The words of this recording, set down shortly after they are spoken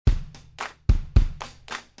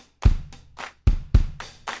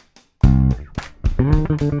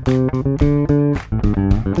Are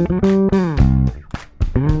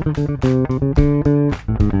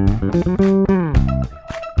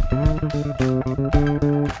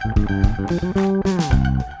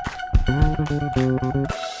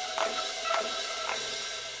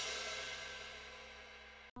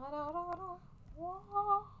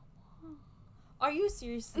you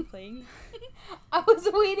seriously playing? I was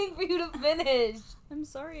waiting for you to finish. I'm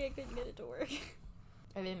sorry I couldn't get it to work.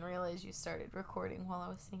 I didn't realize you started recording while I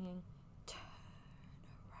was singing. Turn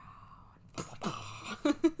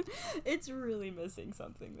around. It's really missing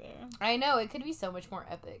something there. I know, it could be so much more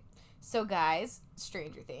epic. So guys,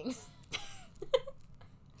 Stranger Things.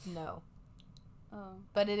 No. Oh.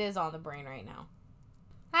 But it is on the brain right now.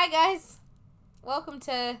 Hi guys. Welcome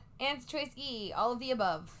to Anne's Choice E, all of the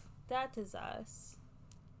above. That is us.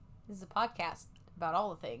 This is a podcast about all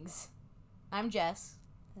the things. I'm Jess.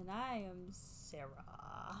 And I am Sarah.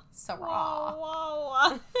 Sarah.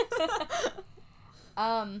 Whoa.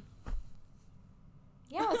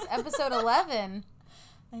 Yeah, it's episode 11.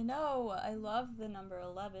 I know. I love the number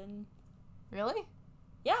 11. Really?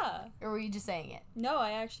 Yeah. Or were you just saying it? No,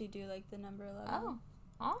 I actually do like the number 11. Oh,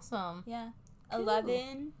 awesome. Yeah. Cool.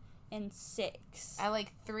 11 and 6. I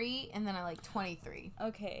like 3 and then I like 23.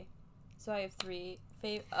 Okay. So I have 3 I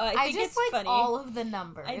think just it's like funny. all of the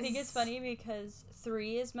numbers. I think it's funny because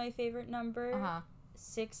 3 is my favorite number. Uh-huh.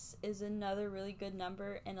 6 is another really good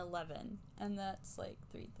number, and 11. And that's like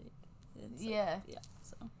 3. Yeah. Yeah.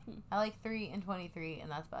 So. I like 3 and 23 and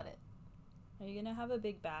that's about it. Are you gonna have a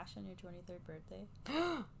big bash on your 23rd birthday?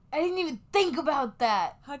 I didn't even think about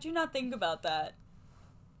that. How'd you not think about that?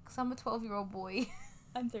 Because I'm a 12-year-old boy.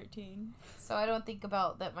 I'm 13. So I don't think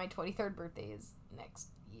about that my 23rd birthday is next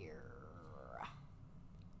year.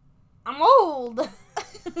 I'm old.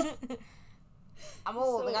 I'm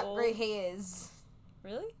old. So I got old. gray hairs.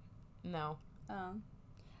 Really? No.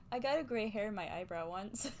 I got a gray hair in my eyebrow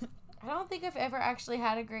once. I don't think I've ever actually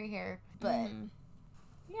had a gray hair. But,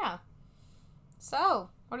 yeah. So,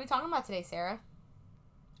 what are we talking about today, Sarah?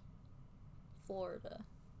 Florida.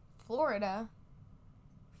 Florida.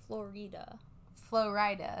 Florida.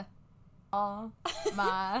 All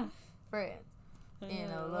my friends in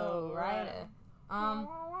a low rider.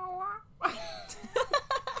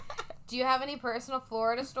 Do you have any personal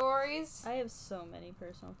Florida stories? I have so many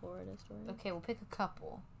personal Florida stories. Okay, we'll pick a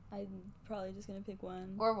couple. I'm probably just gonna pick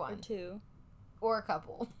one. Or one. Or 2. Or a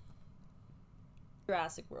couple.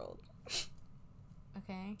 Jurassic World.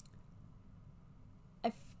 Okay.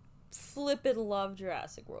 I flippin' love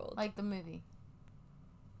Jurassic World. Like the movie.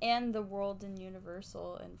 And the world in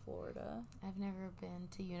Universal in Florida. I've never been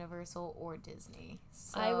to Universal or Disney.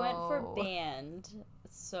 So... I went for band,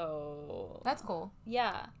 so... That's cool.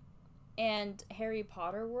 Yeah. And Harry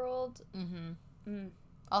Potter World. Mm-hmm.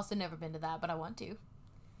 Also never been to that, but I want to.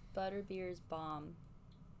 Butterbeer's bomb.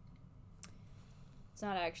 It's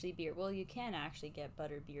not actually beer. Well, you can actually get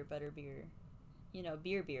butterbeer. You know,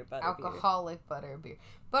 beer, butterbeer. Alcoholic butterbeer.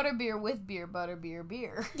 Butterbeer with beer,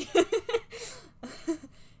 beer.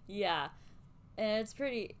 Yeah. And it's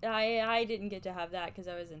pretty... I didn't get to have that because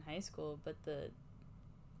I was in high school, but the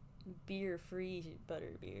beer-free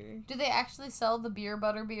butterbeer. Do they actually sell the beer,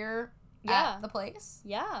 butterbeer Yeah. at the place?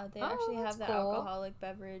 Yeah, they actually have the cool. alcoholic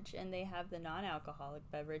beverage, and they have the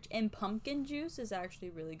non-alcoholic beverage. And pumpkin juice is actually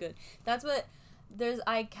really good. That's what...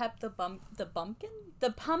 I kept the pumpkin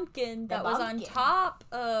that was on top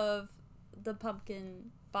of the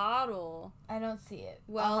pumpkin bottle. I don't see it.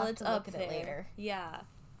 Well, I'll have it's to look up at there. it later. Yeah,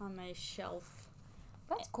 on my shelf.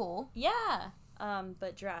 That's cool. Yeah.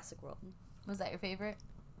 But Jurassic World. Was that your favorite?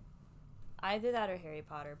 Either that or Harry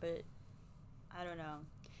Potter, but I don't know.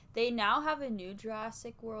 They now have a new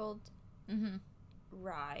Jurassic World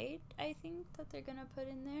ride, I think, that they're gonna put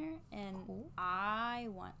in there, and cool. I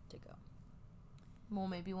want to go. Well,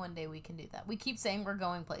 maybe one day we can do that. We keep saying we're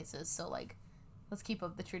going places, so, like, let's keep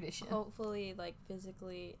up the tradition. Hopefully, like,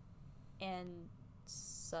 physically and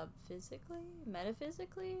sub-physically,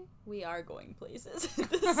 metaphysically, we are going places.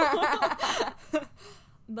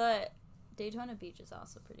 But Daytona Beach is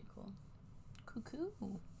also pretty cool. Cuckoo.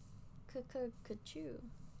 Cuckoo.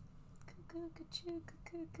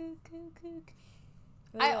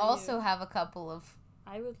 I also have a couple of...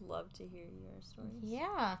 I would love to hear your stories.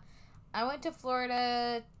 Yeah. I went to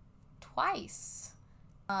Florida twice.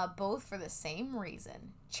 Both for the same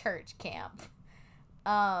reason. Church camp.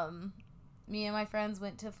 Me and my friends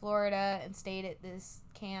went to Florida and stayed at this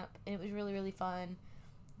camp, and it was really, really fun.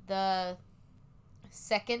 The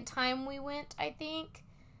second time we went, I think,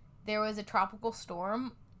 there was a tropical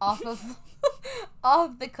storm off of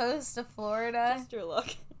off the coast of Florida. Just your luck.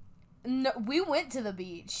 No, we went to the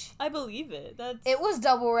beach. I believe it. It was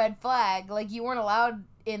double red flag. Like, you weren't allowed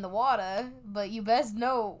in the water, but you best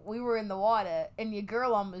know we were in the water, and your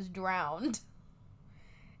girl almost drowned.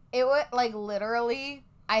 It was, like, literally,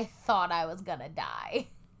 I thought I was gonna die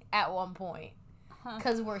at one point.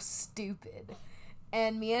 Because we're stupid.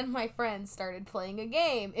 And me and my friends started playing a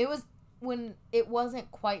game. It was when it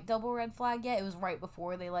wasn't quite double red flag yet. It was right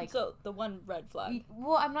before they, like... So, the one red flag.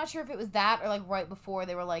 Well, I'm not sure if it was that or, like, right before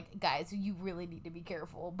they were like, guys, you really need to be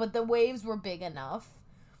careful. But the waves were big enough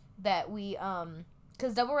that we,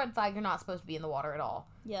 because double red flag, you're not supposed to be in the water at all.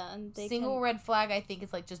 Yeah, and Single red flag, I think,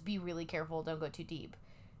 is, like, just be really careful. Don't go too deep.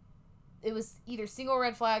 It was either single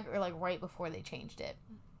red flag or, like, right before they changed it.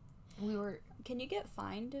 We were... Can you get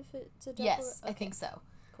fined if it's a double? Yes, okay. I think so.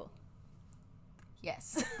 Cool.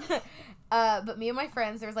 Yes. But me and my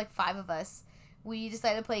friends, there was like 5 of us. We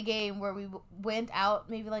decided to play a game where we went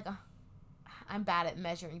out maybe like I'm bad at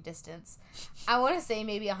measuring distance. I want to say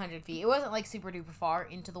maybe 100 feet. It wasn't like super duper far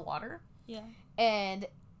into the water. Yeah. And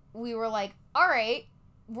we were like, all right,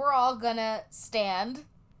 we're all gonna stand,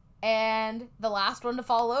 and the last one to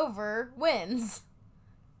fall over wins.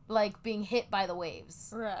 Like being hit by the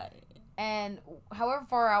waves. Right. And however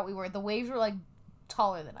far out we were, the waves were, like,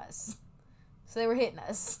 taller than us. So they were hitting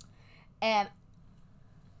us. And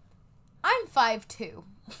I'm 5'2".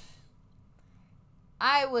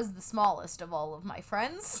 I was the smallest of all of my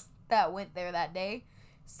friends that went there that day.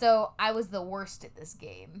 So I was the worst at this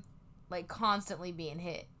game. Like, constantly being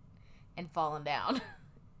hit and falling down.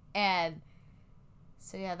 And...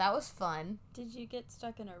 so, yeah, that was fun. Did you get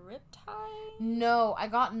stuck in a riptide? No, I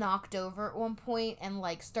got knocked over at one point and,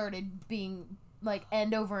 like, started being, like,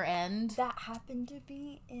 end over end. That happened to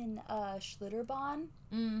be in Schlitterbahn.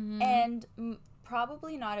 Mm-hmm. And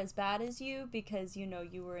probably not as bad as you because, you know,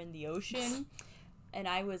 you were in the ocean and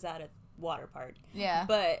I was at a water park. Yeah.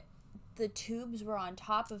 But the tubes were on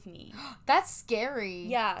top of me. That's scary.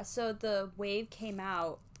 Yeah, so the wave came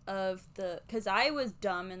out of the, because I was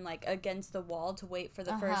dumb and like against the wall to wait for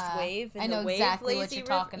the first wave, and I know the wave exactly what you're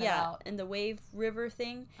talking about. And the wave river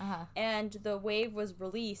thing, and the wave was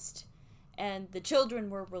released, and the children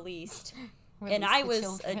were released, and I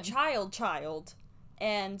was a child,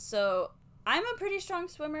 and so I'm a pretty strong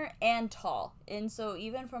swimmer and tall, and so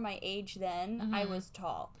even for my age then, I was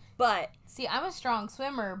tall. But see, I'm a strong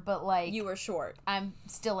swimmer, but like you were short. I'm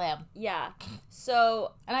still am. Yeah.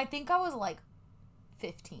 So, and I think I was like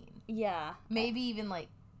 15. Yeah. Maybe even like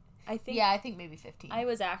I think maybe 15. I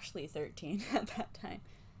was actually 13 at that time.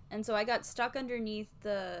 And so I got stuck underneath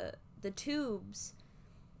the tubes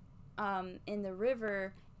in the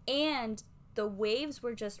river, and the waves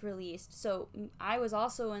were just released. So I was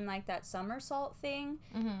also in like that somersault thing.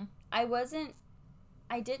 Mm-hmm.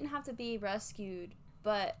 I didn't have to be rescued,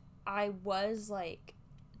 but I was like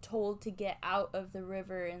told to get out of the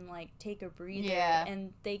river and like take a breather. Yeah.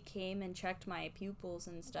 And they came and checked my pupils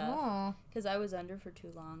and stuff because I was under for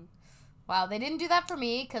too long. Wow, they didn't do that for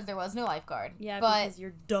me because there was no lifeguard. Yeah, but because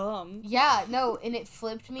you're dumb. Yeah, no, and it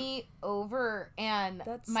flipped me over, and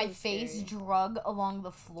my face scary. drug along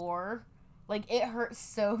the floor. Like, it hurt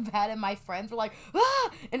so bad, and my friends were like,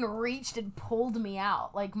 ah! And reached and pulled me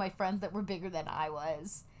out. Like, my friends that were bigger than I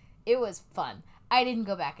was. It was fun. I didn't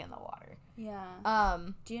go back in the water. Yeah.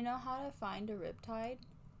 Do you know how to find a riptide?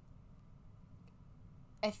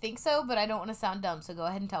 I think so, but I don't want to sound dumb, so go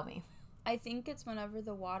ahead and tell me. I think it's whenever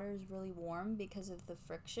the water is really warm because of the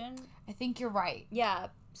friction. I think you're right. Yeah.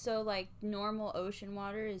 So, like, normal ocean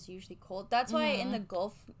water is usually cold. That's why in the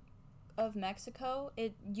Gulf of Mexico,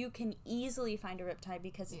 you can easily find a riptide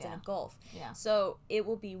because it's in a gulf. Yeah. So, it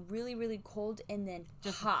will be really, really cold and then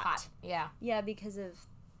just hot. Yeah. Yeah, because of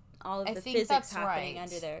all of the physics happening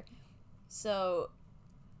under there. So,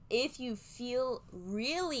 if you feel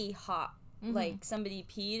really hot, like somebody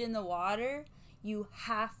peed in the water, you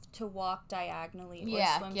have to walk diagonally or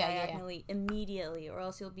swim diagonally immediately, or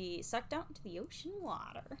else you'll be sucked out into the ocean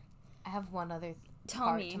water. I have one other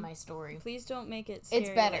part to my story. Please don't make it scary. It's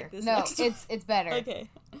better. Like this no, it's better. Okay.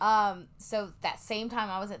 So that same time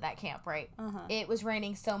I was at that camp, right? It was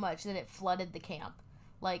raining so much that it flooded the camp.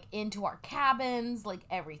 Like, into our cabins, like,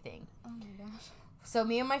 everything. Oh my gosh. So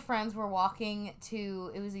me and my friends were walking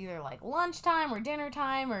to, it was either, like, lunchtime or dinner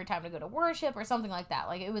time or time to go to worship or something like that.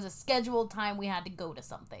 Like, it was a scheduled time we had to go to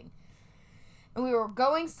something. And we were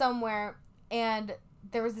going somewhere, and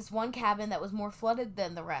there was this one cabin that was more flooded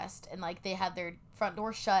than the rest. And, like, they had their front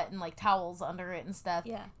door shut and, like, towels under it and stuff.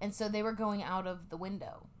 Yeah. And so they were going out of the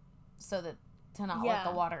window so that to not let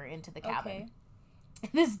the water into the cabin. Okay.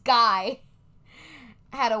 And this guy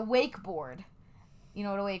had a wakeboard. You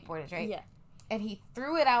know what a wakeboard is, right? Yeah. And he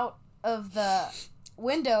threw it out of the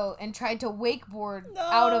window and tried to wakeboard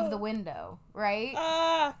out of the window, right?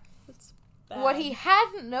 That's bad. What he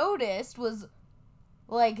hadn't noticed was,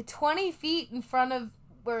 like, 20 feet in front of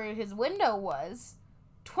where his window was,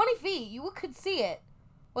 20 feet, you could see it,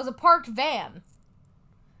 was a parked van.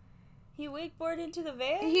 He wakeboarded into the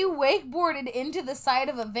van? He wakeboarded into the side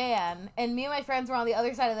of a van, and me and my friends were on the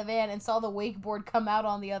other side of the van and saw the wakeboard come out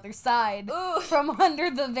on the other side from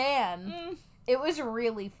under the van. It was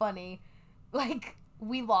really funny. Like,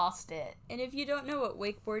 we lost it. And if you don't know what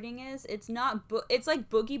wakeboarding is, it's not it's like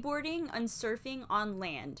boogie boarding and surfing on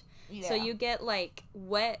land. Yeah. So you get like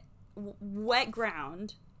wet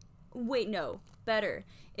ground. Wait, no, better.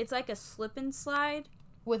 It's like a slip and slide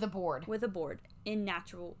with a board in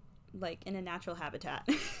a natural habitat.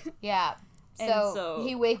 Yeah. So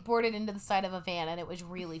he wakeboarded into the side of a van, and it was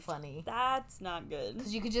really funny. That's not good.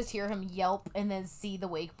 Because you could just hear him yelp and then see the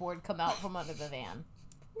wakeboard come out from under the van.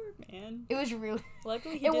 Poor man. It was really...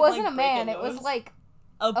 Luckily he it wasn't a man. It was like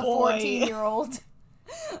a 14-year-old.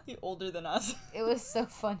 He's older than us. It was so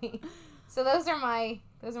funny. So those are my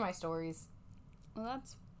stories. Well,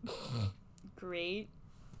 that's great.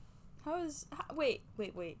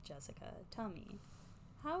 Wait, Jessica, tell me.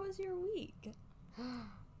 How was your week?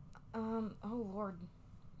 Oh Lord.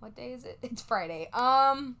 What day is it? It's Friday.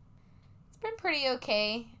 It's been pretty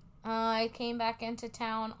okay. I came back into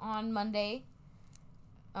town on Monday.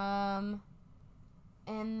 And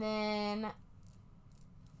then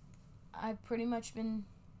I've pretty much been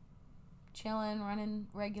chilling, running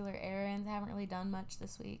regular errands. I haven't really done much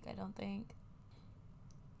this week, I don't think.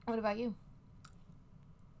 What about you?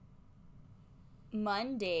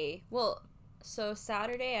 Monday. Well, so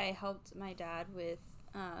Saturday I helped my dad with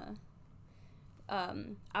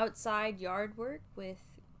outside yard work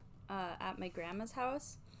at my grandma's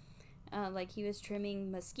house. Like he was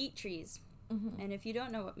trimming mesquite trees. Mm-hmm. And if you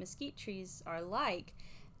don't know what mesquite trees are like,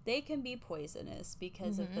 they can be poisonous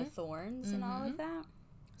because of the thorns and all of that.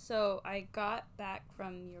 So I got back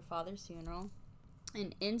from your father's funeral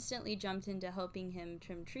and instantly jumped into helping him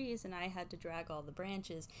trim trees, and I had to drag all the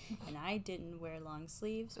branches, and I didn't wear long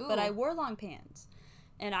sleeves, but I wore long pants.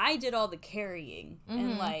 And I did all the carrying and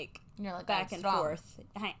You're like back and forth.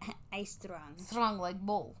 I strong. Strong like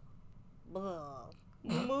bull.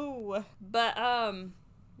 Moo. But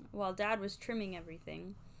while Dad was trimming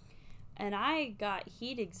everything, and I got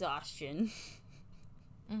heat exhaustion.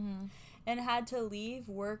 And had to leave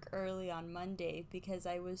work early on Monday because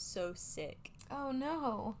I was so sick. Oh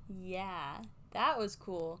no. Yeah, that was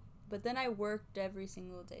cool. But then I worked every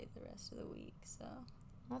single day the rest of the week, so.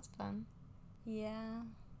 That's fun. Yeah.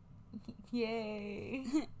 Yay.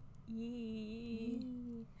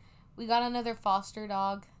 Yee. We got another foster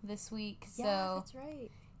dog this week, so. Yeah, that's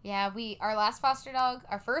right. Yeah, our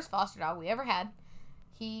first foster dog we ever had,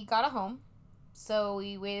 he got a home. So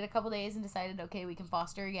we waited a couple days and decided, okay, we can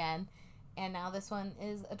foster again. And now this one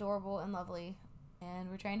is adorable and lovely. And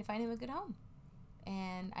we're trying to find him a good home.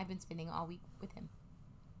 And I've been spending all week with him.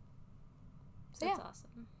 So that's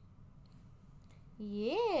awesome.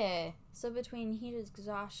 Yeah. So between heat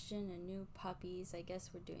exhaustion and new puppies, I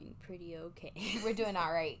guess we're doing pretty okay. We're doing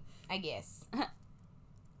all right, I guess.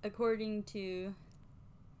 According to...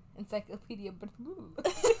 Encyclopedia.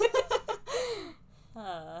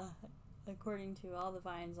 According to all the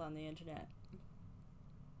vines on the internet.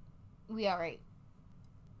 We all right.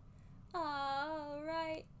 All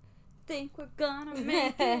right. Think we're gonna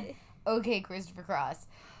make it. Okay, Christopher Cross.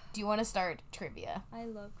 Do you want to start trivia? I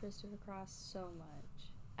love Christopher Cross so much.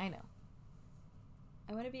 I know.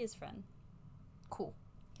 I want to be his friend. Cool.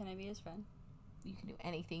 Can I be his friend? You can do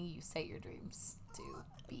anything you set your dreams to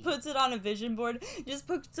be. Puts it on a vision board. Just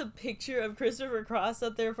puts a picture of Christopher Cross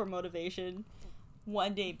up there for motivation.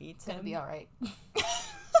 One day beats him. It's gonna be alright.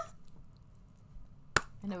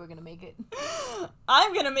 I know we're gonna make it.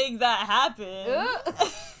 I'm gonna make that happen.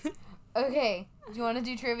 Okay. Do you want to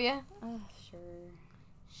do trivia?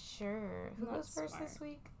 Sure. Who goes first this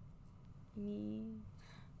week? Me.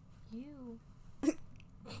 You.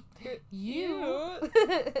 You.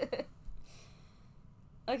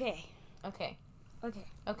 Okay.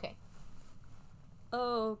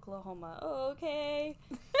 Oklahoma. Okay.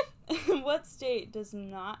 What state does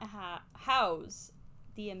not house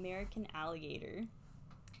the American alligator?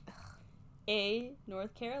 A,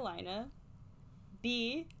 North Carolina.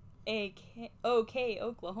 B,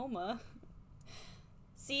 Oklahoma.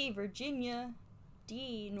 C, Virginia.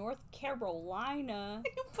 D, North Carolina.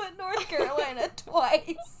 You put North Carolina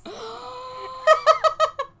twice.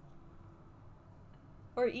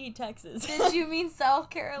 Or E, Texas. Did you mean South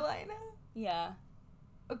Carolina? Yeah.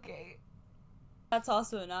 Okay. That's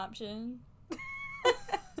also an option.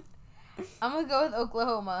 I'm gonna go with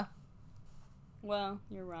Oklahoma. Well,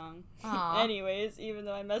 you're wrong. Aw. Anyways, even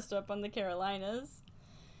though I messed up on the Carolinas,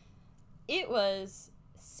 it was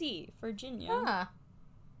C, Virginia. Huh.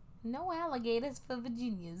 No alligators for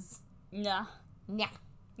Virginias. Nah. Nah.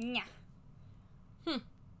 Nah.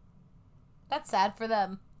 That's sad for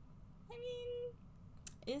them. I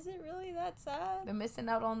mean, is it really that sad? They're missing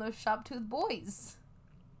out on those sharp-toothed boys.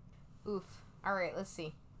 Oof. All right, let's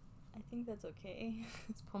see. I think that's okay.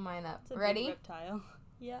 Let's pull mine up. It's a Ready? big reptile.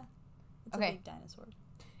 Yeah. It's Okay. a big dinosaur.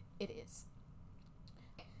 It is.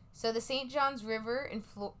 So the St. Johns River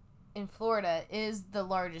in Florida is the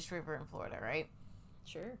largest river in Florida, right?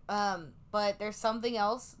 Sure. But there's something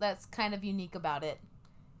else that's kind of unique about it.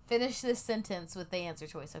 Finish this sentence with the answer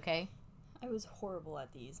choice, okay? I was horrible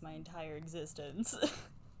at these my entire existence.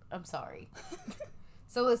 I'm sorry.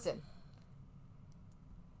 So listen.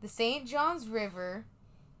 The St. Johns River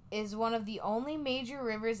is one of the only major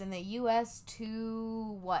rivers in the U.S.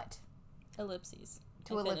 to what? Ellipses.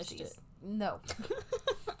 To I ellipses. finished it. No.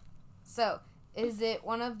 So, is it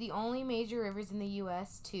one of the only major rivers in the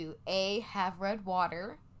U.S. to A, have red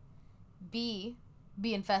water, B,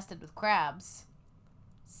 be infested with crabs,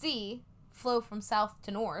 C, flow from south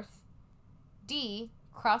to north, D,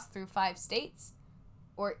 cross through 5 states,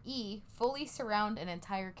 or E, fully surround an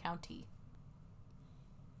entire county?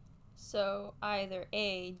 So, either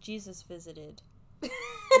A, Jesus visited.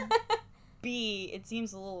 B, it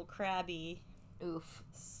seems a little crabby. Oof.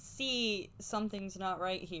 C, something's not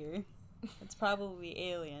right here. It's probably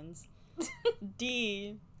aliens.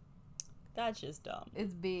 D, that's just dumb.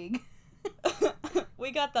 It's big.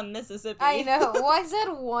 We got the Mississippi. I know. Well, I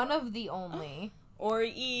said one of the only. Or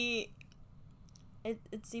E,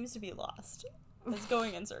 it seems to be lost. It's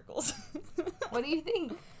going in circles. What do you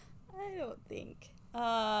think? I don't think.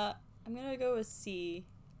 I'm gonna go with C.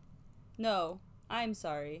 No, I'm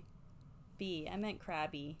sorry. B. I meant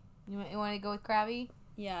crabby. You want to go with crabby?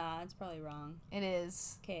 Yeah, it's probably wrong. It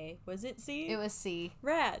is. Okay, was it C? It was C.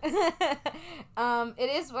 Rats. It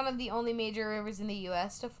is one of the only major rivers in the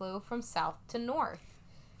U.S. to flow from south to north.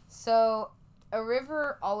 So, a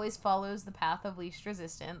river always follows the path of least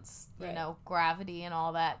resistance. You Right. know, gravity and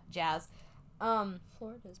all that jazz.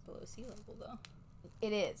 Florida's below sea level, though.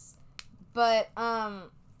 It is. But,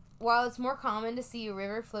 while it's more common to see a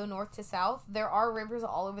river flow north to south, there are rivers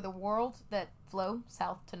all over the world that flow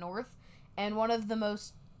south to north. And one of the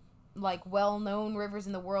most, like, well-known rivers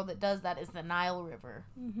in the world that does that is the Nile River.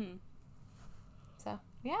 Mm-hmm. So,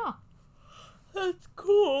 yeah. That's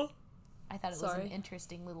cool. I thought it was an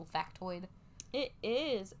interesting little factoid. It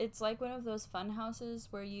is. It's like one of those fun houses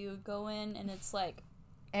where you go in and it's like...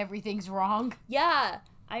 Everything's wrong. Yeah!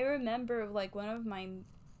 I remember, like, one of my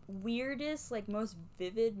weirdest, like, most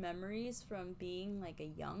vivid memories from being, like, a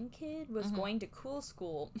young kid was going to Cool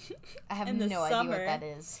School. I have in the no summer. idea what that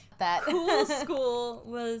is. That Cool School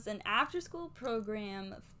was an after-school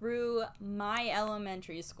program through my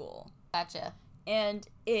elementary school. Gotcha. And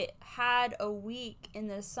it had a week in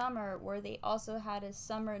the summer where they also had a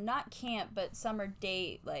summer, not camp, but summer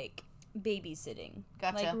day, like, babysitting.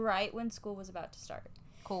 Gotcha. Like, right when school was about to start.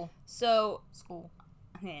 Cool. So... School.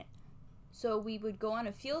 So we would go on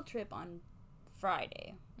a field trip on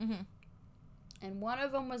Friday. Mm-hmm. And one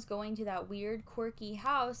of them was going to that weird, quirky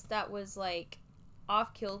house that was, like,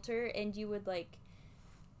 off-kilter. And you would, like...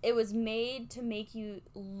 It was made to make you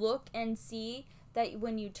look and see that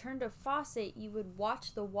when you turned a faucet, you would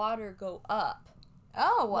watch the water go up.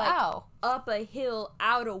 Oh, wow. Like, up a hill,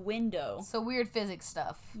 out a window. So weird physics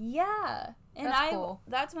stuff. Yeah. And That's cool.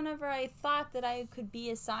 That's whenever I thought that I could be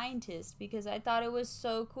a scientist because I thought it was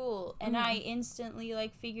so cool. And I instantly,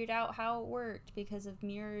 like, figured out how it worked because of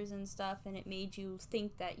mirrors and stuff, and it made you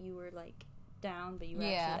think that you were, like, down, but you were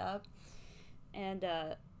actually up. And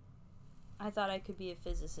I thought I could be a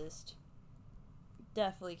physicist.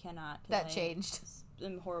 Definitely cannot. That changed.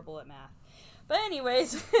 I'm horrible at math. But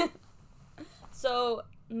anyways, so...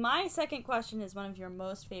 My second question is one of your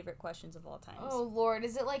most favorite questions of all time. Oh, Lord.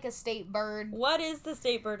 Is it like a state bird? What is the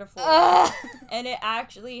state bird of Florida? And it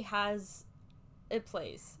actually has a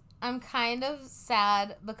place. I'm kind of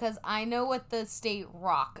sad because I know what the state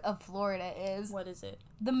rock of Florida is. What is it?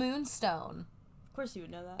 The Moonstone. Of course you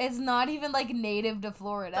would know that. It's not even, like, native to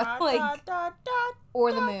Florida. Dot, like, dot, dot, dot,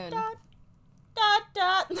 or the dot, moon. Dot, dot,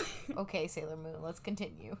 dot. Okay, Sailor Moon. Let's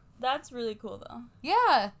continue. That's really cool, though.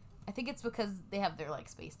 Yeah. I think it's because they have their, like,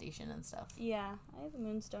 space station and stuff. Yeah, I have a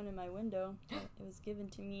moonstone in my window. It was given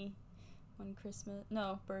to me one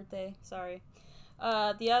birthday, sorry.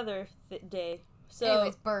 The other day. So,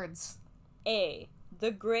 anyways, birds. A,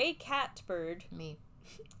 the gray catbird. Me.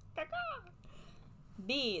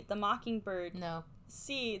 B, the mockingbird. No.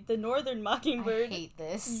 C, the northern mockingbird. I hate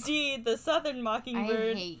this. D, the southern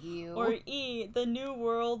mockingbird. I hate you. Or E, the New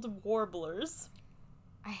World warblers.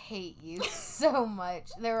 I hate you so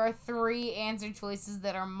much. There are 3 answer choices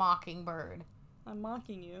that are mockingbird. I'm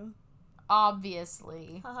mocking you.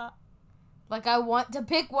 Obviously. Haha. Like, I want to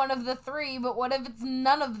pick one of the 3, but what if it's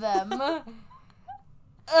none of them?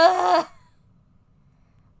 Ugh.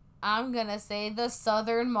 I'm gonna say the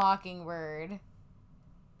southern mockingbird.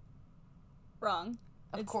 Wrong.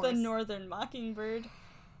 Of it's course. the northern mockingbird.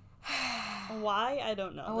 Why? I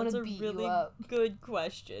don't know. I That's a beat really you up. good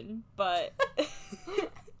question, but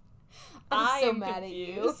I'm so am mad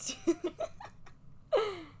confused. at you.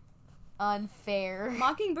 Unfair.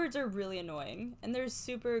 Mockingbirds are really annoying, and they're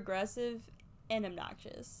super aggressive and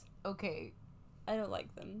obnoxious. Okay. I don't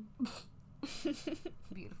like them.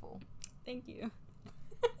 Beautiful. Thank you.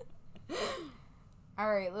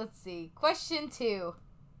 Alright, let's see. Question 2.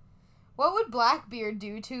 What would Blackbeard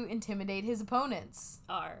do to intimidate his opponents?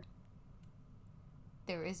 R.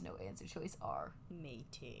 There is no answer choice R.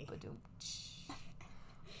 Matey.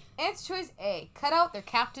 Answer choice A. Cut out their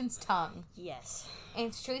captain's tongue. Yes.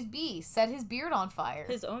 Answer choice B. Set his beard on fire.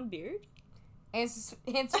 His own beard? Answer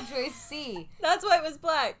choice C. That's why it was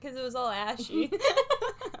black, because it was all ashy.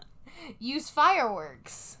 Use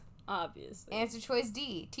fireworks. Obviously. Answer choice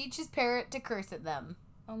D. Teach his parrot to curse at them.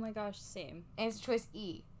 Oh my gosh, same. Answer choice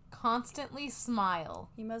E. Constantly smile.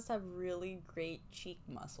 He must have really great cheek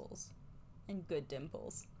muscles. And good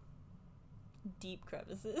dimples. Deep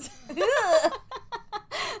crevices.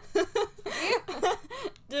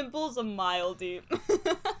 Dimples a mile deep.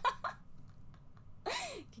 Could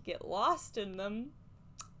get lost in them.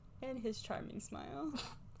 And his charming smile.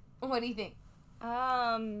 What do you think?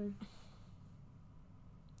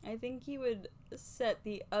 I think he would set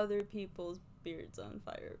the other people's beards on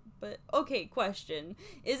fire. But, okay, question.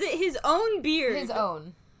 Is it his own beard? His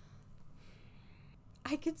own.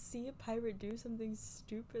 I could see a pirate do something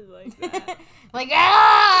stupid like that. Like,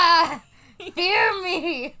 ah! Fear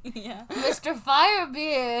me! Yeah. Mr.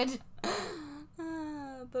 Firebeard!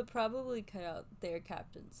 But probably cut out their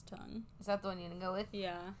captain's tongue. Is that the one you're gonna go with?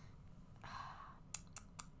 Yeah.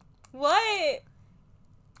 What?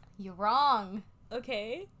 You're wrong.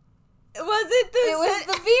 Okay. Was it the... It was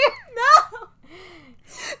the beard! No!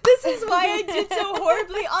 This is why I did so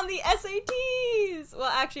horribly on the SATs!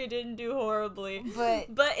 Well, actually, I didn't do horribly. But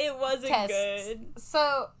it wasn't tests. good.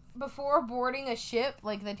 So, before boarding a ship,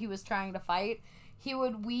 like, that he was trying to fight, he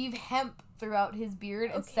would weave hemp throughout his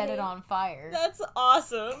beard and set it on fire. That's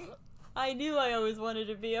awesome. I knew I always wanted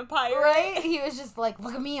to be a pirate. Right? He was just like,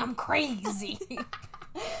 look at me, I'm crazy.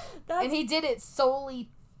 And he did it solely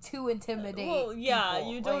to intimidate Well, yeah,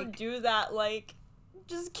 people. you don't do that, like,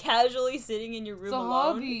 just casually sitting in your room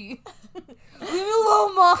alone. Hobby. Leave me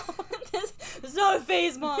alone, Mom. It's not a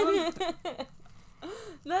phase, Mom.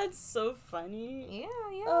 That's so funny.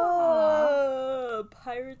 Yeah.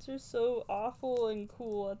 Pirates are so awful and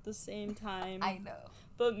cool at the same time. I know.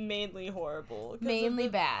 But mainly horrible. Mainly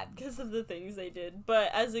bad. Because of the things they did.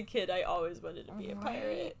 But as a kid, I always wanted to be a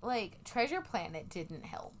pirate. Like, Treasure Planet didn't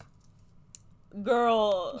help.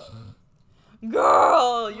 Girl,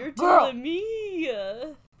 you're telling me.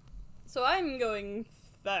 So I'm going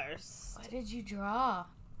first. What did you draw?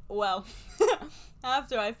 Well,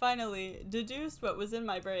 after I finally deduced what was in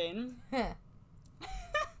my brain.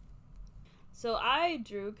 So I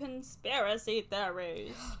drew conspiracy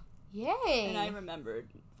theories. Yay. And I remembered,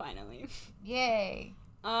 finally. Yay.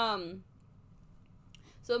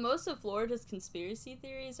 So most of Florida's conspiracy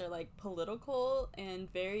theories are, like, political and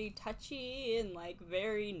very touchy and, like,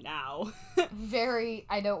 very now. Very,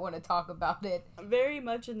 I don't want to talk about it. Very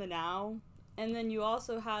much in the now. And then you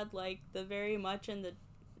also had, like, the very much in the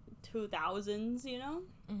 2000s, you know?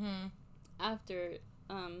 Mm-hmm. After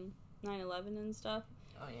 9/11 and stuff.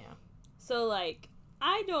 Oh, yeah. So, like,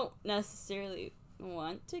 I don't necessarily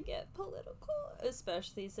want to get political,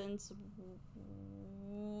 especially since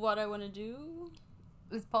what I want to do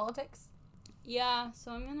is politics. Yeah,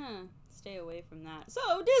 so I'm gonna stay away from that. So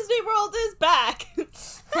Disney World is back.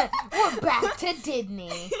 We're back to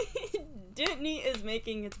Disney. Disney is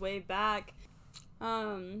making its way back.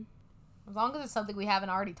 As long as it's something we haven't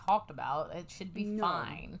already talked about, it should be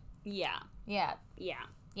fine. Yeah. Yeah. Yeah.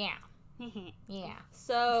 Yeah. Yeah.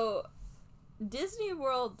 So Disney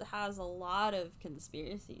World has a lot of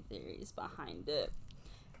conspiracy theories behind it.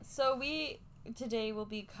 So today we'll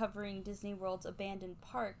be covering Disney World's abandoned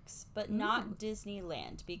parks, but not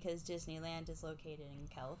Disneyland, because Disneyland is located in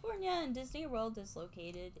California and Disney World is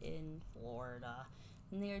located in Florida.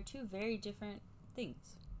 And they are two very different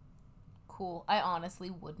things. Cool. I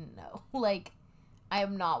honestly wouldn't know. Like, I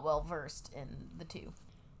am not well versed in the two.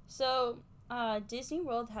 So, Disney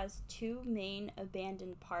World has 2 main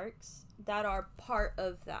abandoned parks that are part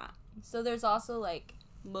of that. So there's also like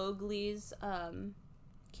Mowgli's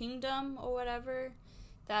Kingdom or whatever.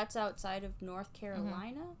 That's outside of North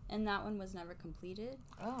Carolina, and that one was never completed.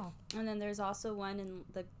 Oh. And then there's also one in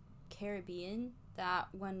the Caribbean. That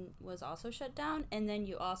one was also shut down. And then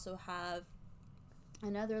you also have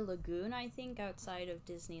another lagoon, I think, outside of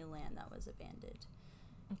Disneyland that was abandoned.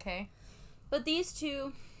 Okay. But these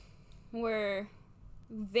 2 were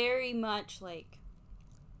very much like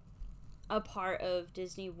a part of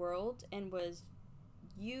Disney World and was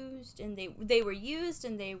used, and they were used,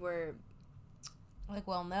 and they were like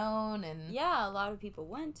well known, and yeah, a lot of people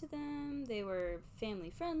went to them. They were family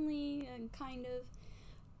friendly and kind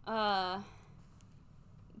of.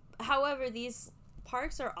 However, these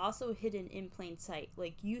parks are also hidden in plain sight.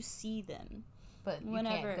 Like, you see them, but you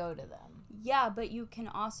can't go to them. Yeah, but you can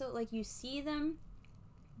also, like, you see them,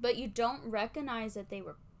 but you don't recognize that they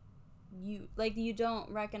were you don't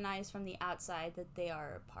recognize from the outside that they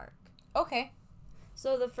are a park. Okay.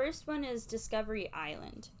 So the first one is Discovery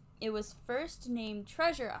Island. It was first named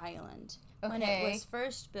Treasure Island when it was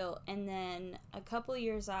first built, and then a couple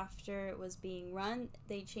years after it was being run,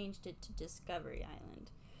 they changed it to Discovery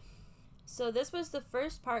Island. So this was the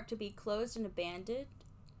first park to be closed and abandoned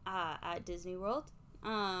at Disney World.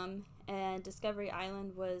 And Discovery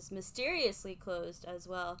Island was mysteriously closed as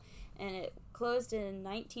well, and it closed in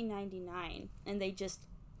 1999, and they just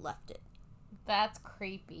left it. That's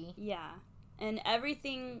creepy. Yeah, and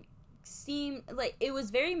everything seemed like it was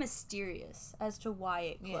very mysterious as to why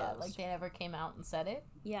it closed. Yeah, like they never came out and said it.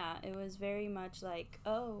 Yeah, it was very much like,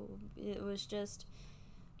 oh, it was just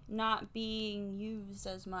not being used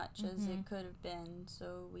as much as it could have been,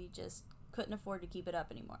 so we just couldn't afford to keep it up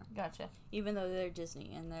anymore. Gotcha. Even though they're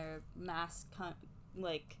Disney and they're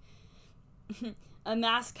a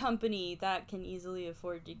mass company that can easily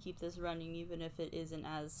afford to keep this running, even if it isn't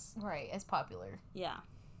as popular. Yeah.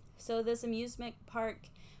 So this amusement park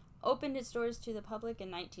opened its doors to the public in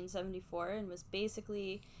 1974 and was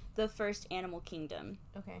basically the first Animal Kingdom.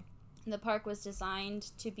 Okay. The park was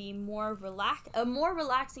designed to be a more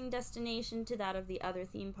relaxing destination to that of the other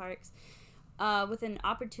theme parks, with an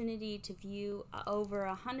opportunity to view over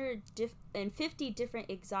 150 different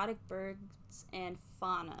exotic birds and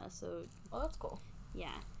fauna. So, oh, that's cool.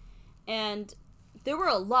 Yeah. And there were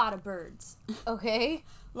a lot of birds. Okay.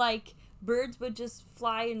 Like, birds would just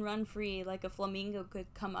fly and run free. Like, a flamingo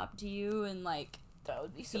could come up to you and, like, that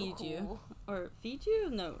would be so feed cool. you. Or feed you?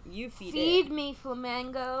 No, you feed it. Feed me,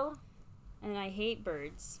 flamingo. And I hate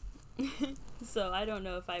birds. So I don't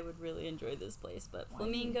know if I would really enjoy this place, but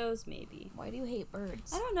flamingos, maybe. Why do you hate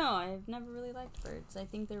birds? I don't know. I've never really liked birds. I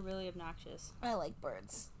think they're really obnoxious. I like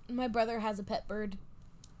birds. My brother has a pet bird.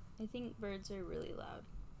 I think birds are really loud.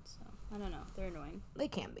 So, I don't know. They're annoying. They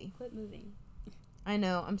can be. Quit moving. I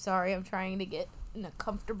know. I'm sorry. I'm trying to get in a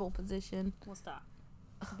comfortable position. We'll stop.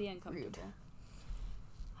 Be uncomfortable. Rude.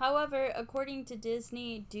 However, according to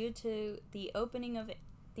Disney, due to the opening of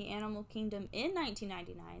the Animal Kingdom in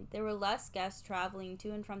 1999, there were less guests traveling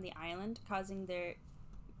to and from the island, causing there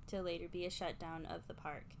to later be a shutdown of the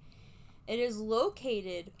park. It is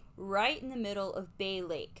located right in the middle of Bay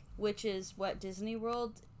Lake, which is what Disney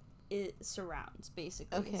World surrounds,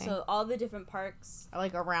 basically. Okay. So all the different parks are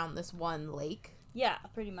like around this one lake? Yeah,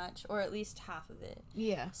 pretty much, or at least half of it.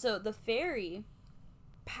 Yeah. So the ferry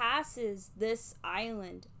passes this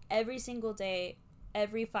island every single day,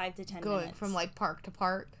 every 5 to 10 minutes. Going from, like, park to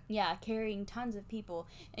park? Yeah, carrying tons of people.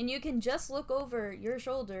 And you can just look over your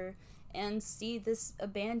shoulder and see this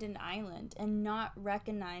abandoned island and not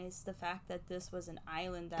recognize the fact that this was an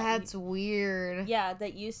island That's weird. Yeah,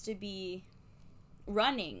 that used to be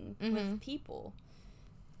running with people.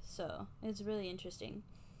 So, it's really interesting.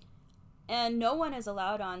 And no one is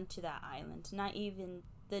allowed onto that island, not even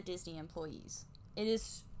the Disney employees. It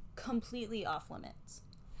is completely off limits.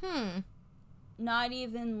 Not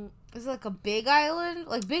even... Is it like a big island?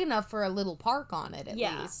 Like, big enough for a little park on it, at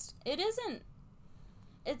least. It isn't...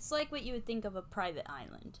 It's like what you would think of a private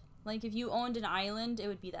island. Like, if you owned an island, it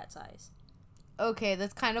would be that size. Okay,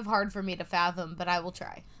 that's kind of hard for me to fathom, but I will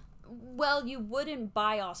try. Well, you wouldn't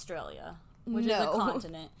buy Australia, which is a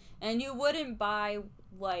continent. And you wouldn't buy,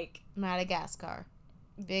 like... Madagascar.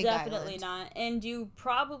 Big Definitely island. not. And you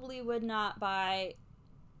probably would not buy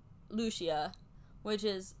Lucia, which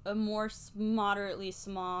is a more moderately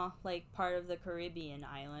small, like, part of the Caribbean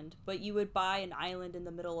island. But you would buy an island in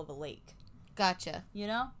the middle of a lake. Gotcha. You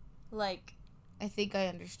know? Like... I think I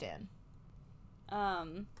understand. I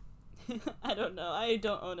don't know. I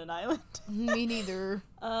don't own an island. Me neither.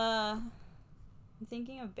 I'm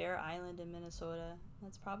thinking of Bear Island in Minnesota.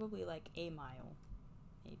 That's probably like a mile,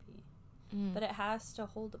 maybe. But it has to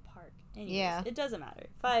hold a park. Anyways, it doesn't matter.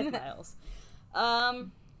 5 miles.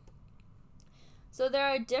 So there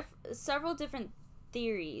are several different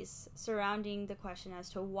theories surrounding the question as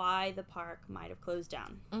to why the park might have closed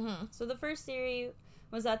down. So the first theory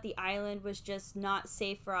was that the island was just not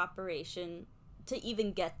safe for operation to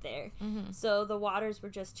even get there. So the waters were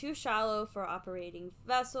just too shallow for operating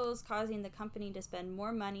vessels, causing the company to spend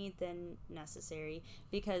more money than necessary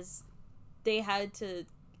because they had to,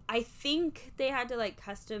 I think they had to like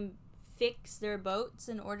custom fix their boats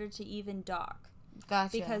in order to even dock.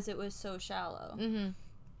 Gotcha. Because it was so shallow.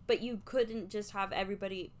 But you couldn't just have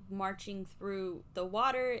everybody marching through the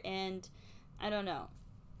water, and I don't know.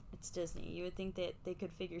 It's Disney. You would think that they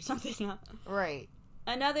could figure something out. Right.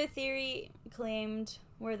 Another theory claimed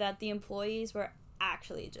were that the employees were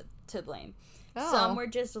actually to blame. Some were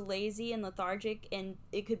just lazy and lethargic, and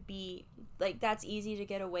it could be like that's easy to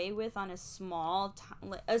get away with on a smaller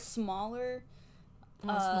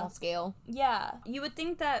on a small scale. Yeah. You would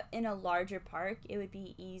think that in a larger park it would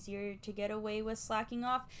be easier to get away with slacking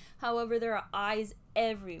off. However, there are eyes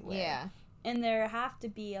everywhere. Yeah. And there have to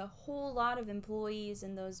be a whole lot of employees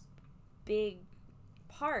in those big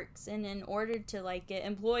parks, and in order to like get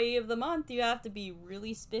employee of the month you have to be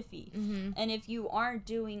really spiffy. And if you aren't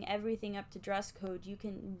doing everything up to dress code, you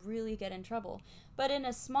can really get in trouble. But in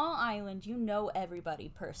a small island, you know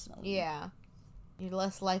everybody personally. Yeah. You're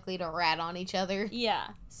less likely to rat on each other. Yeah.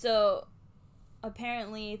 So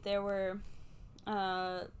apparently there were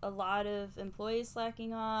a lot of employees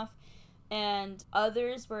slacking off, and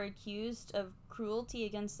others were accused of cruelty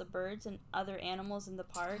against the birds and other animals in the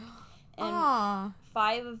park. And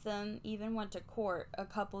 5 of them even went to court a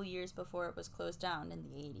couple years before it was closed down in the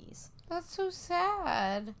 80s. That's so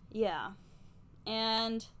sad. Yeah.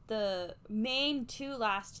 And the main 2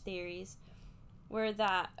 last theories were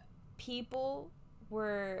that people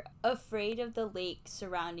were afraid of the lake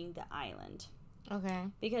surrounding the island. Okay.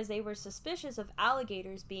 Because they were suspicious of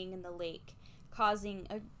alligators being in the lake, causing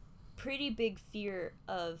a pretty big fear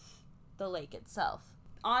of the lake itself.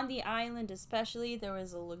 On the island especially, there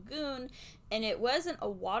was a lagoon, and it wasn't a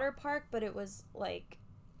water park, but it was like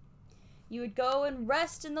you would go and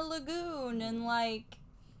rest in the lagoon and like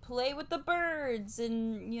play with the birds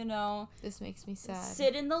and, you know, this makes me sad.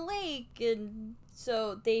 Sit in the lake. And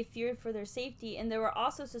so they feared for their safety, and there were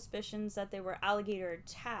also suspicions that there were alligator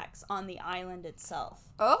attacks on the island itself.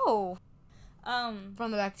 From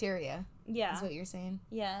the bacteria. Yeah. That's what you're saying.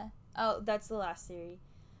 Yeah. Oh, that's the last theory.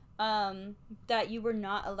 That you were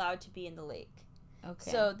not allowed to be in the lake.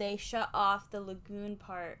 Okay. So they shut off the lagoon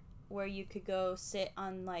part where you could go sit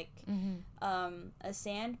on like a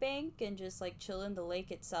sandbank and just like chill in the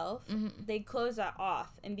lake itself. They closed that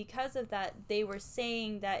off, and because of that, they were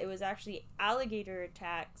saying that it was actually alligator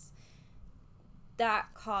attacks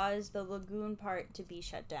that caused the lagoon part to be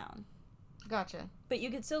shut down. Gotcha. But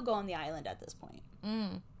you could still go on the island at this point.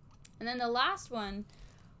 And then the last one,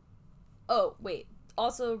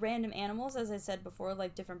 also random animals, as I said before,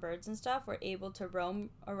 like different birds and stuff, were able to roam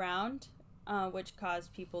around, which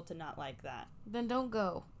caused people to not like that. Then don't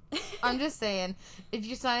go. I'm just saying, if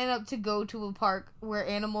you sign up to go to a park where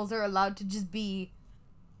animals are allowed to just be,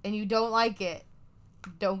 and you don't like it,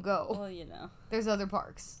 don't go. Well, you know. There's other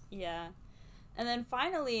parks. Yeah. And then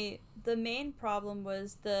finally, the main problem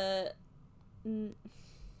was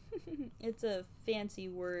it's a fancy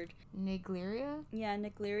word. Naegleria? Yeah,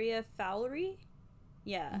 Naegleria fowleri.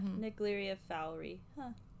 Yeah, Naegleria fowleri. Huh.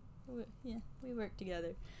 Yeah, we work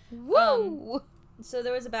together. Woo! So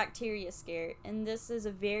there was a bacteria scare, and this is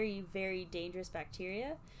a very, very dangerous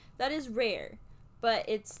bacteria that is rare, but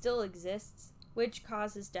it still exists, which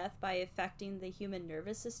causes death by affecting the human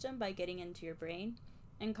nervous system by getting into your brain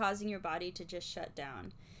and causing your body to just shut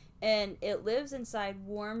down. And it lives inside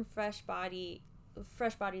warm, fresh bodies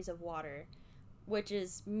of water, which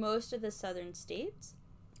is most of the southern states,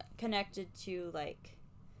 connected to like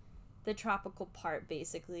the tropical part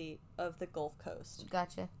basically of the Gulf Coast.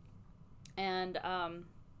 Gotcha. And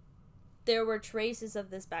there were traces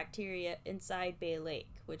of this bacteria inside Bay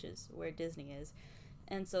Lake, which is where Disney is.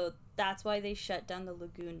 And so that's why they shut down the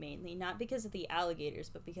lagoon mainly, not because of the alligators,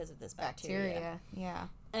 but because of this bacteria. Yeah.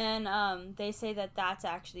 And they say that that's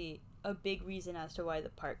actually a big reason as to why the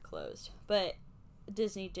park closed. But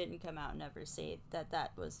Disney didn't come out and ever say that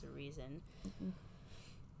that was the reason.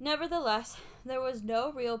 Nevertheless, there was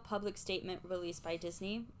no real public statement released by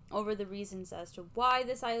Disney over the reasons as to why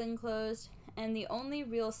this island closed, and the only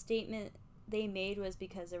real statement they made was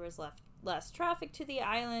because there was less traffic to the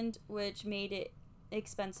island, which made it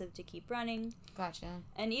expensive to keep running. Gotcha.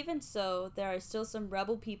 And even so, there are still some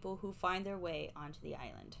rebel people who find their way onto the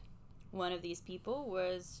island. One of these people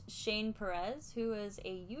was Shane Perez, who is a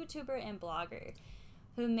YouTuber and blogger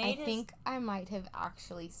who made I think I might have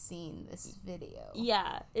actually seen this video.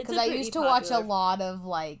 Yeah. Because I used to watch a lot of,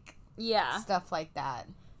 like, stuff like that.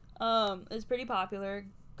 It's pretty popular.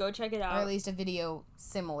 Go check it out. Or at least a video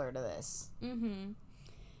similar to this. Mm-hmm.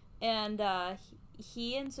 And,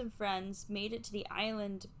 he and some friends made it to the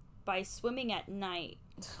island by swimming at night,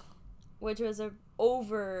 which was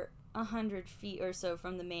over 100 feet or so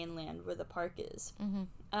from the mainland where the park is.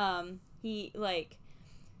 Mm-hmm.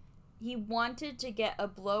 He wanted to get a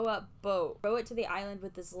blow-up boat, row it to the island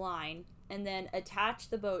with this line, and then attach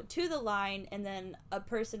the boat to the line, and then a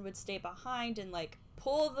person would stay behind and, like,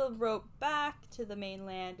 pull the rope back to the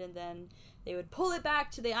mainland, and then they would pull it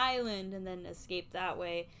back to the island and then escape that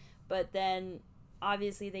way. But then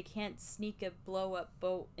obviously they can't sneak a blow-up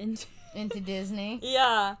boat into Disney.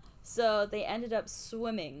 Yeah, so they ended up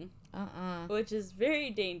swimming, which is very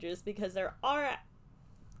dangerous because there are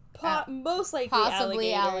most likely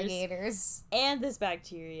possibly alligators and this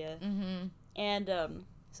bacteria. Mm-hmm. And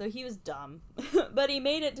so he was dumb, but he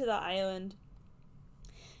made it to the island,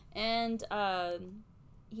 and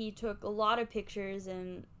he took a lot of pictures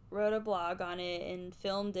and wrote a blog on it and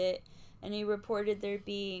filmed it, and he reported there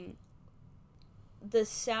being the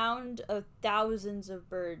sound of thousands of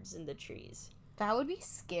birds in the trees. That would be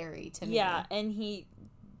scary to me. Yeah, and he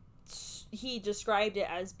described it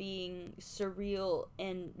as being surreal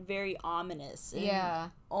and very ominous.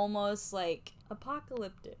 And almost like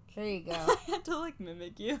apocalyptic. There you go. I had to like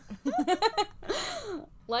mimic you.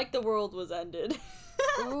 Like the world was ended.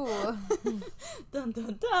 Ooh. Dun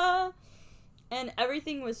dun dun. And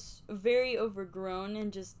everything was very overgrown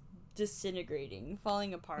and just disintegrating,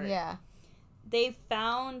 falling apart. Yeah. They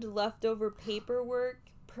found leftover paperwork,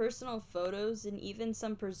 personal photos, and even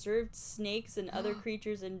some preserved snakes and other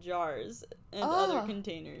creatures in jars and other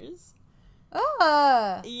containers.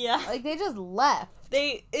 Yeah. Like, they just left.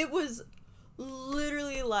 It was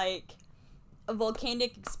literally like a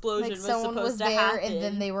volcanic explosion like was supposed to happen. Someone was there and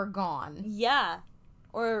then they were gone. Yeah.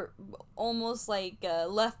 Or almost like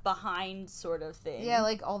left behind sort of thing. Yeah,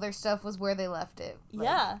 like all their stuff was where they left it. Like,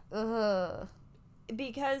 yeah. Ugh.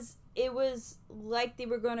 Because it was like they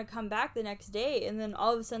were going to come back the next day, and then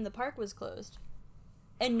all of a sudden the park was closed.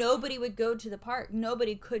 And nobody would go to the park.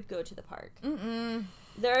 Nobody could go to the park. Mm-mm.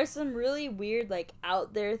 There are some really weird, like,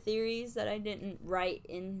 out there theories that I didn't write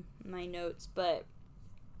in my notes, but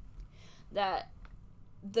that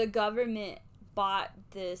the government bought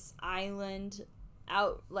this island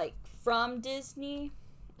out, like, from Disney,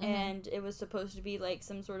 and it was supposed to be, like,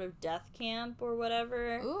 some sort of death camp or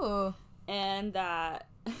whatever. Ooh. And that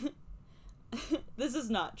this is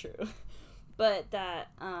not true, but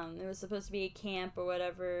that it was supposed to be a camp or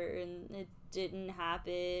whatever, and it didn't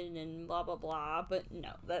happen, and blah blah blah. But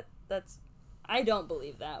no, that's I don't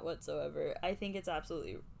believe that whatsoever. I think it's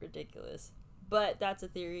absolutely ridiculous, but that's a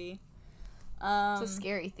theory. It's a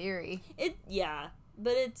scary theory.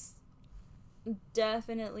 But it's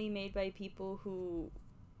definitely made by people who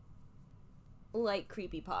like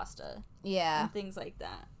creepypasta. Yeah. And things like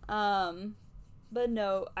that. But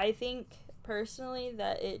no, I think personally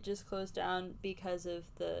that it just closed down because of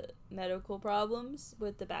the medical problems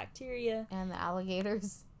with the bacteria. And the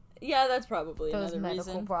alligators. Yeah, that's probably those another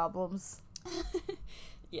medical reason. Problems.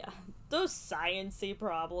 Yeah. Those sciencey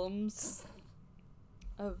problems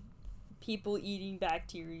of people eating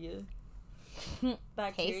bacteria.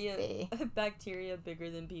 Bacteria bigger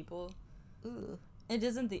than people. Ooh. It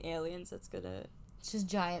isn't the aliens that's gonna... It's just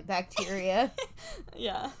giant bacteria.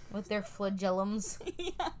 Yeah. With their flagellums.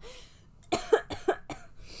 Yeah.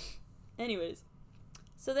 Anyways.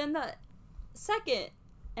 So then the second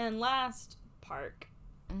and last park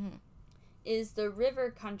is the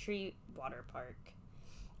River Country Water Park.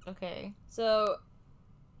 Okay. So,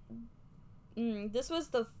 this was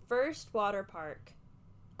the first water park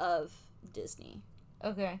of Disney.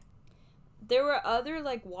 Okay. There were other,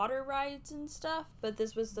 like, water rides and stuff, but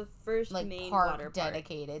this was the first main water park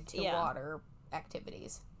dedicated to water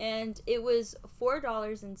activities. And it was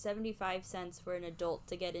 $4.75 for an adult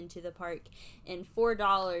to get into the park, and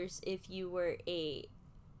 $4 if you were a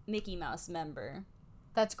Mickey Mouse member.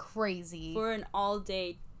 That's crazy. For an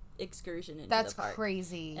all-day excursion into the park. That's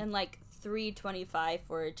crazy. And, like, $3.25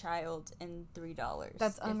 for a child, and $3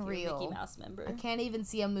 That's if unreal. you're a Mickey Mouse member. I can't even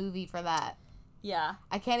see a movie for that. Yeah.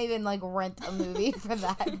 I can't even, like, rent a movie for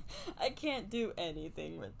that. I can't do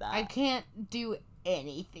anything with that. I can't do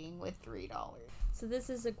anything with $3. So this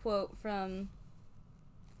is a quote from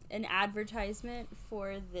an advertisement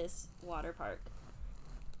for this water park.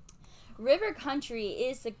 River country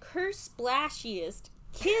is the curse splashiest,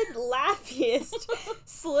 kid laughiest,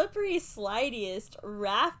 slippery slidiest,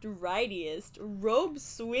 raft ridiest, robe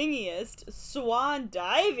swingiest, swan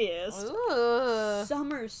diviest,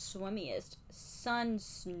 summer swimmiest, sun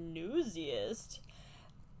snooziest,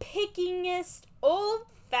 pickingest,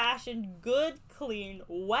 old-fashioned, good, clean,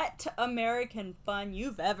 wet American fun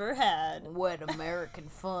you've ever had. Wet American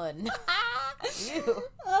fun.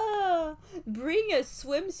 Bring a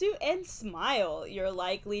swimsuit and smile. You're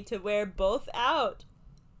likely to wear both out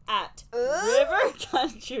at River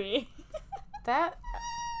Country. I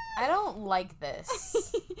don't like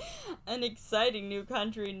this. An exciting new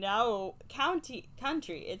country now country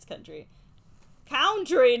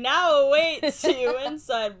now awaits you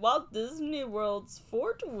inside Walt Disney World's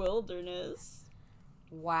Fort Wilderness.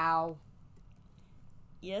 Wow.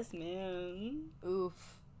 Yes, ma'am.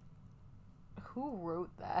 Oof. Who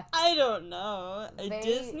wrote that? I don't know. A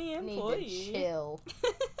Disney employee. Need to chill.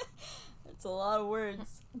 It's a lot of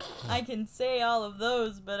words. I can say all of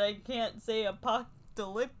those, but I can't say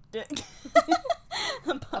apocalyptic.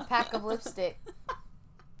 A pack of lipstick.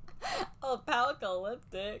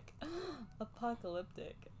 Apocalyptic.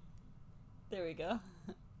 Apocalyptic. There we go.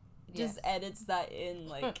 Just edits that in,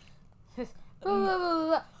 like...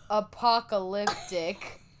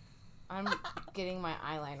 Apocalyptic. I'm getting my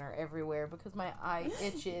eyeliner everywhere because my eye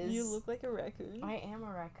itches. You look like a raccoon. I am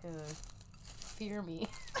a raccoon. Fear me.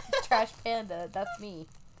 Trash panda, that's me.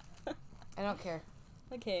 I don't care.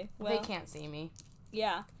 Okay, well... They can't see me.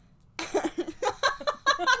 Yeah.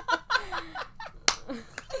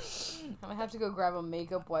 I'm gonna have to go grab a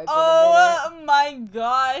makeup wipe. Oh my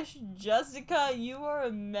gosh, Jessica, you are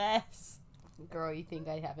a mess. Girl, you think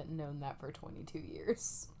I haven't known that for 22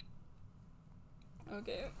 years.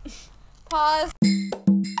 Okay. Pause.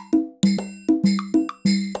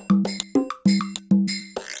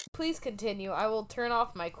 Please continue. I will turn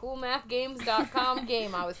off my coolmathgames.com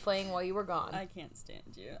game I was playing while you were gone. I can't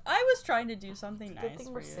stand you. I was trying to do something nice. Good thing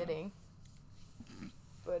for we're you. sitting.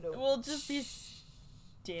 But we'll just be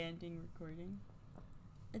standing recording.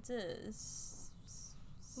 It's a...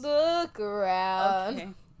 Look around. Okay.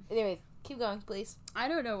 Anyways, keep going, please. I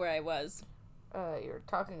don't know where I was. You're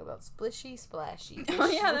talking about Splishy Splashy. Oh,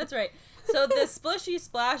 yeah, that's right. So the Splishy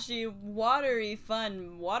Splashy watery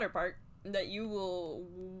fun water park that you will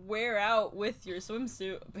wear out with your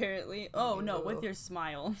swimsuit, apparently. Oh, no, with your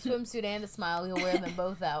smile. Swimsuit and a smile. You'll wear them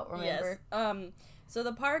both out, remember? Yes. So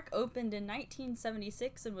the park opened in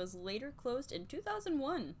 1976 and was later closed in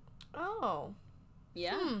 2001. Oh.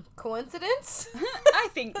 Yeah. Coincidence? I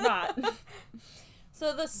think not.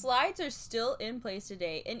 So the slides are still in place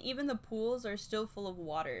today, and even the pools are still full of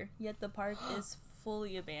water, yet the park is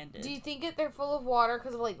fully abandoned. Do you think they're full of water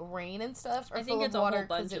because of, like, rain and stuff? Or I think full it's of a water whole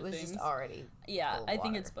bunch because it of was things. just already Yeah, full of I think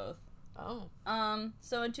water? it's both. Oh.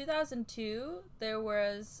 So in 2002, there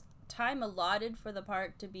was time allotted for the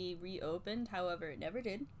park to be reopened. However, it never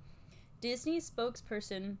did. Disney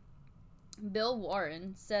spokesperson Bill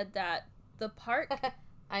Warren said that the park...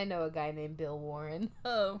 I know a guy named Bill Warren.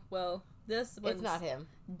 Oh, well, this one's... It's not him.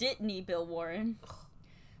 Ditney Bill Warren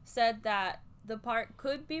said that the park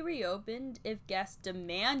could be reopened if guests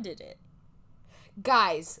demanded it.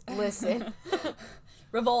 Guys, listen.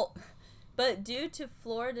 Revolt. But due to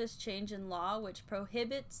Florida's change in law, which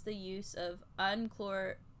prohibits the use of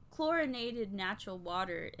chlorinated natural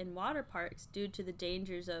water in water parks due to the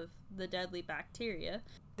dangers of the deadly bacteria.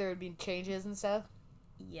 There would be changes and stuff?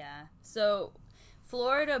 Yeah. So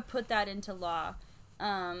Florida put that into law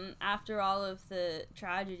after all of the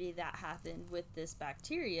tragedy that happened with this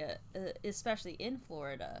bacteria, especially in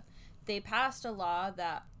Florida. They passed a law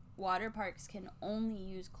that water parks can only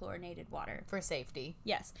use chlorinated water. For safety.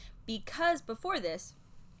 Yes. Because before this,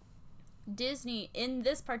 Disney, in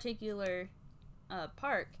this particular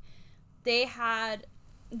park, they had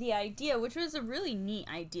the idea, which was a really neat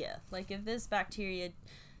idea. Like, if this bacteria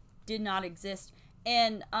did not exist.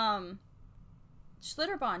 And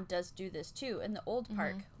Schlitterbahn does do this too in the old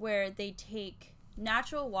park, where they take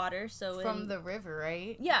natural water. From the river,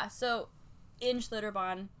 right? Yeah. So in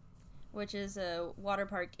Schlitterbahn, which is a water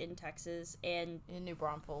park in Texas, and in New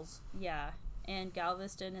Braunfels. Yeah, and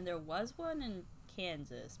Galveston, and there was one in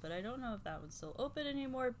Kansas, but I don't know if that one's still open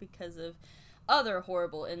anymore because of other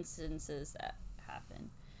horrible instances that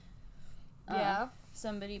happened. Yeah.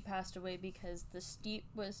 Somebody passed away because the steep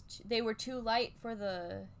was... they were too light for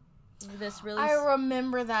this really... I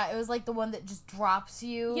remember that. It was like the one that just drops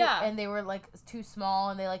you. Yeah. And they were like too small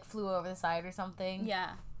and they like flew over the side or something.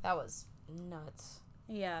 Yeah. That was nuts.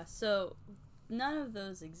 Yeah, so none of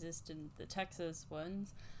those exist in the Texas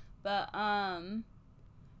ones. But,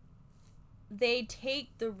 they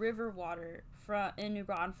take the river water in New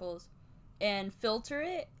Braunfels and filter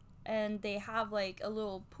it, and they have like a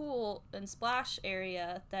little pool and splash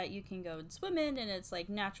area that you can go and swim in, and it's like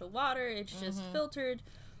natural water. It's just filtered.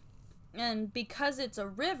 And because it's a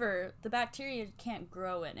river, the bacteria can't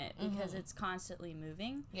grow in it because it's constantly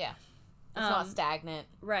moving. Yeah. It's not stagnant.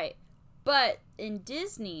 Right. But in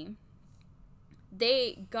Disney,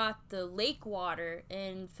 they got the lake water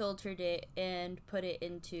and filtered it and put it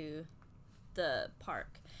into the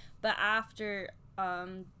park. But after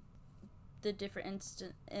the different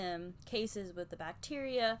cases with the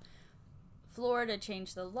bacteria, Florida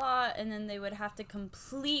changed the law, and then they would have to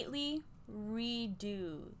completely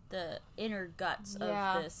redo the inner guts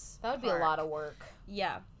of this that would park. be a lot of work.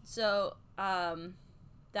 Yeah. So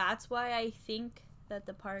that's why I think that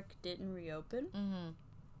the park didn't reopen.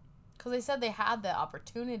 Because they said they had the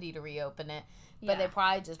opportunity to reopen it, but they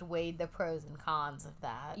probably just weighed the pros and cons of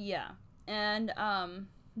that. Yeah. And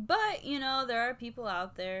but you know, there are people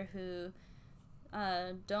out there who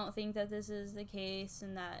don't think that this is the case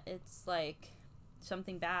and that it's like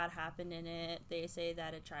something bad happened in it. They say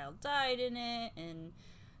that a child died in it, and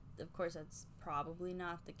of course that's probably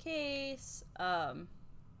not the case. But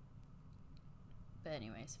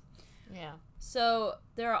anyways. Yeah. So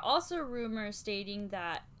there are also rumors stating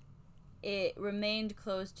that it remained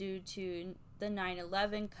closed due to the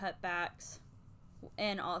 9/11 cutbacks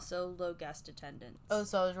and also low guest attendance. Oh,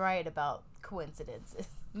 so I was right about coincidences.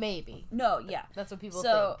 Maybe. No, yeah. That's what people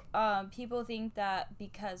think. So, people think that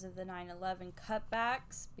because of the 9/11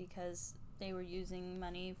 cutbacks, because they were using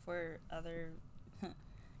money for other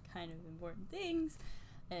kind of important things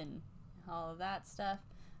and all of that stuff,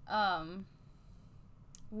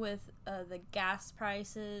 with the gas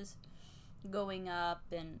prices going up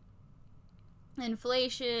and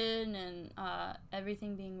inflation and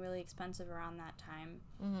everything being really expensive around that time,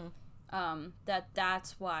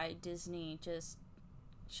 that's why Disney just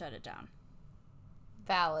shut it down.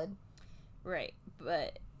 Valid. Right,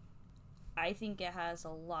 but I think it has a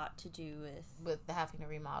lot to do with having to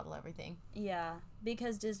remodel everything. Yeah,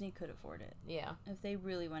 because Disney could afford it. Yeah. If they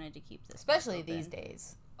really wanted to keep this, especially these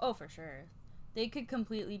days. Oh, for sure. They could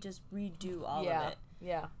completely just redo all of it.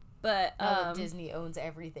 Yeah. But Disney owns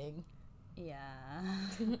everything. Yeah.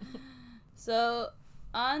 So,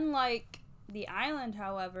 unlike the island,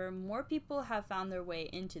 however, more people have found their way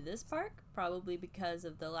into this park, probably because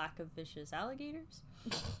of the lack of vicious alligators.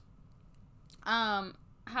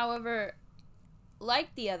 However,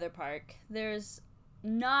 like the other park, there's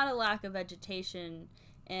not a lack of vegetation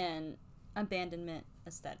and abandonment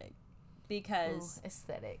aesthetic. Because... Ooh,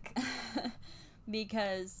 aesthetic.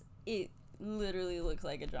 Because it literally looks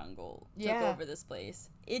like a jungle took over this place.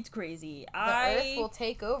 It's crazy. The earth will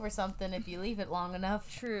take over something if you leave it long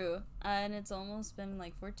enough. True. And it's almost been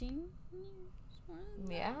like 14 years?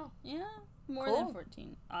 Yeah. Yeah. More than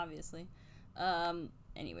 14, obviously.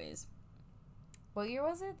 Anyways. What year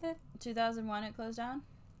was it? 2001 it closed down?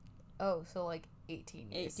 Oh, so like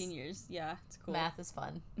 18 years. 18 years. Yeah, it's cool. Math is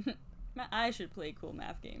fun. I should play cool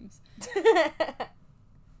math games.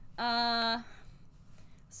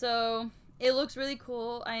 So it looks really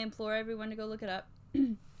cool. I implore everyone to go look it up.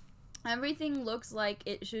 Everything looks like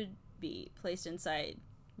it should be placed inside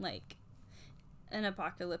like an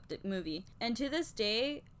apocalyptic movie. And to this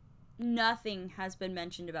day, nothing has been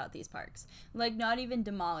mentioned about these parks. Like, not even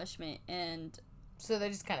demolishment. And so they're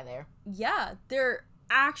just kind of there. Yeah, they're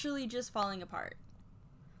actually just falling apart.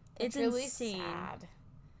 It's really insane. Sad.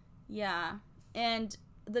 Yeah. And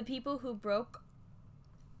the people who broke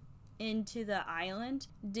into the island,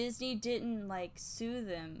 Disney didn't like sue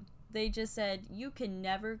them. They just said, you can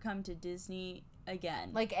never come to Disney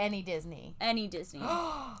again. Like any Disney. Any Disney.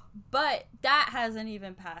 But that hasn't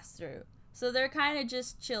even passed through. So they're kind of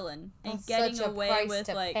just chilling and That's getting such a away price with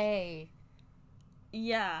to like pay.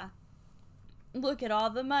 Yeah. Look at all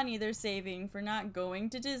the money they're saving for not going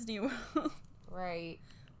to Disney World. Right.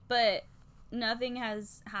 But nothing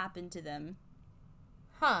has happened to them.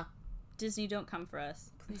 Huh. Disney, don't come for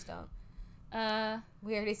us. Please don't.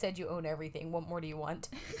 We already said you own everything. What more do you want?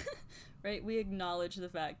 Right? We acknowledge the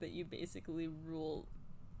fact that you basically rule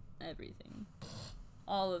everything.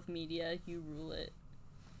 All of media, you rule it.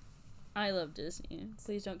 I love Disney.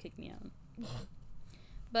 Please don't kick me out.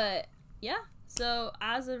 But, yeah. So,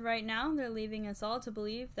 as of right now, they're leaving us all to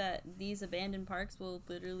believe that these abandoned parks will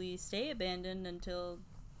literally stay abandoned until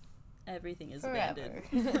everything is forever.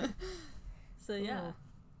 Abandoned. So, yeah. Ooh.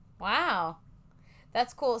 Wow.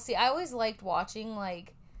 That's cool. See, I always liked watching,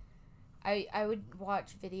 like, I would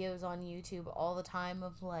watch videos on YouTube all the time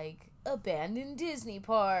of, like, abandoned Disney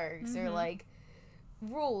parks or, like,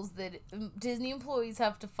 rules that Disney employees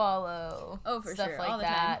have to follow. Oh, for stuff sure. like all the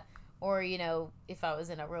that. time. Or, you know, if I was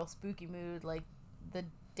in a real spooky mood, like the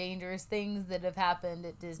dangerous things that have happened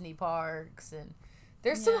at Disney parks. And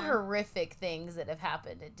there's some horrific things that have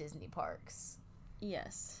happened at Disney parks.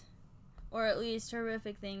 Yes. Or at least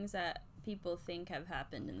horrific things that people think have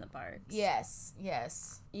happened in the parks. Yes.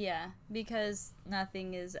 Yeah, because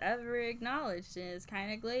nothing is ever acknowledged and is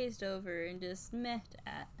kind of glazed over and just meh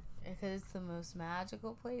at. Because it's the most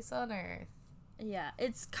magical place on earth. Yeah,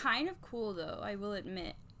 it's kind of cool though, I will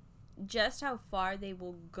admit, just how far they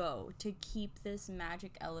will go to keep this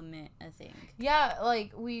magic element a thing. Yeah,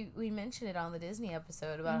 like we mentioned it on the Disney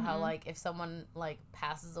episode about how like if someone like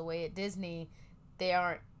passes away at Disney, they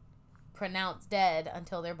aren't pronounced dead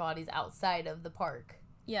until their body's outside of the park.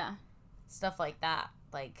 Yeah. Stuff like that.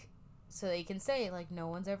 Like, so they can say like no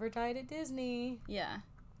one's ever died at Disney. Yeah.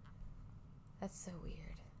 That's so weird.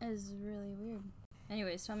 It's really weird.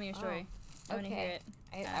 Anyways, tell me your story. I want to hear it.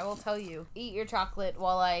 I will tell you. Eat your chocolate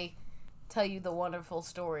while I tell you the wonderful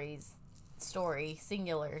story,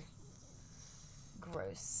 singular.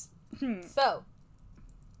 Gross. So,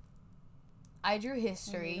 I drew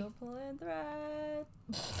history.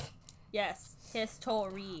 Yes,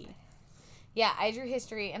 history. Yeah, I drew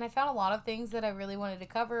history, and I found a lot of things that I really wanted to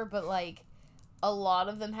cover, but, like, a lot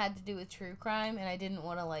of them had to do with true crime, and I didn't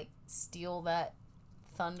want to, like, steal that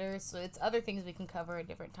thunder, so it's other things we can cover at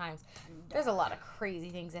different times. There's a lot of crazy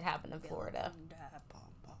things that happen in Florida.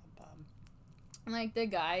 Like the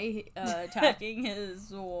guy attacking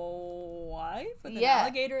his wife with an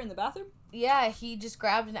alligator in the bathroom? Yeah, he just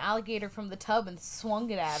grabbed an alligator from the tub and swung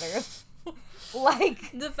it at her.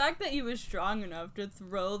 Like, the fact that he was strong enough to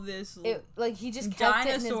throw this he just kept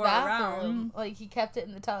it in his bathroom. Like, he kept it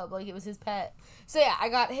in the tub like it was his pet. So yeah, I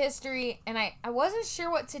got history, and I wasn't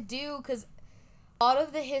sure what to do because a lot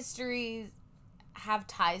of the histories have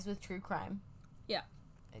ties with true crime. Yeah.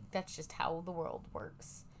 That's just how the world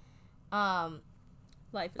works.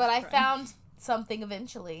 Life is but I crime. found something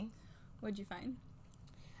eventually. What'd you find?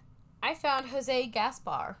 I found Jose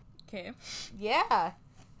Gaspar. Okay. Yeah.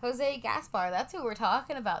 Jose Gaspar. That's who we're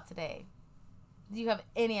talking about today. Do you have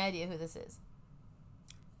any idea who this is?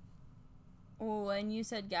 When you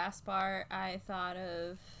said Gaspar, I thought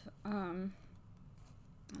of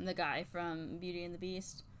the guy from Beauty and the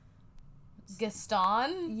Beast.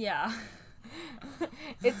 Gaston? Yeah.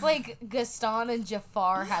 It's like Gaston and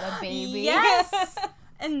Jafar had a baby. Yes!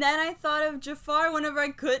 And then I thought of Jafar whenever I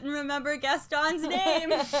couldn't remember Gaston's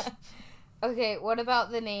name. Okay, what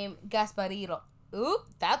about the name Gasparito? Oop,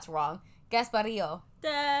 that's wrong. Gasparillo.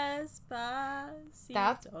 Despacito.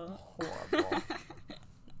 That's horrible.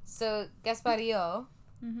 So, Gasparillo,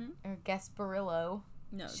 or Gasparillo.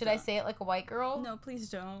 No. Should I say it like a white girl? No, please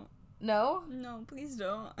don't. No? No, please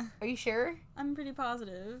don't. Are you sure? I'm pretty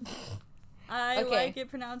positive. I like it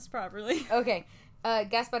pronounced properly. Okay.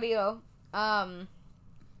 Gasparillo,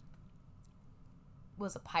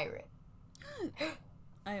 was a pirate.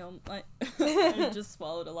 I just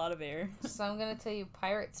swallowed a lot of air. So I'm gonna tell you a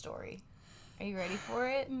pirate story. Are you ready for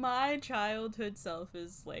it? My childhood self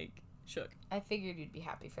is, like, shook. I figured you'd be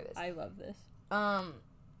happy for this. I love this.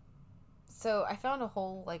 So I found a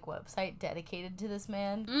whole, like, website dedicated to this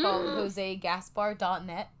man called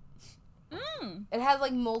JoseGaspar.net. It has,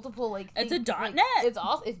 like, multiple, like... It's a .net?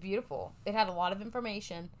 It's beautiful. It had a lot of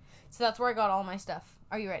information. So that's where I got all my stuff.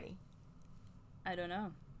 Are you ready? I don't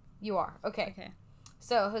know. You are. Okay.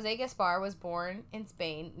 So, Jose Gaspar was born in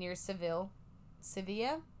Spain near Seville.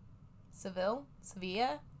 Sevilla? I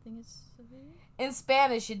think it's Sevilla. In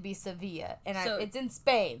Spanish, it'd be Sevilla. And it's in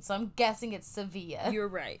Spain, so I'm guessing it's Sevilla. You're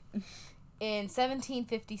right. In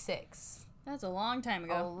 1756. That's a long time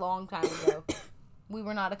ago. A long time ago. We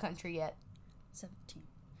were not a country yet.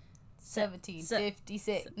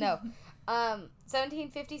 1756. No.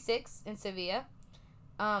 1756 in Sevilla.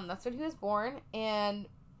 That's when he was born. And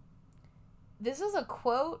this is a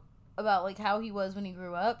quote about, like, how he was when he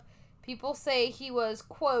grew up. People say he was,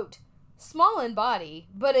 quote, small in body,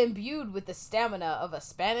 but imbued with the stamina of a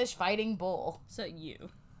Spanish fighting bull. So you.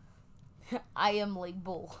 I am like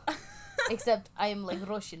bull. Except I am like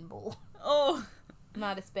Russian bull. Oh.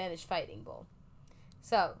 Not a Spanish fighting bull.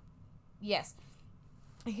 So, yes.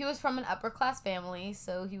 He was from an upper class family,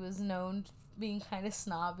 so he was known for being kind of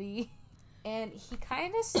snobby. And he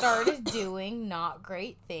kind of started doing not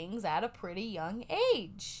great things at a pretty young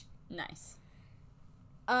age. Nice.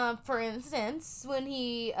 For instance, when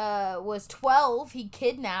he was 12, he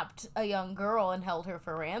kidnapped a young girl and held her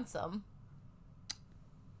for ransom.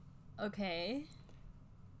 Okay.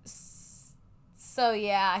 So,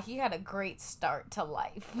 yeah, he had a great start to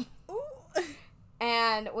life. Ooh.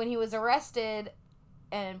 And when he was arrested,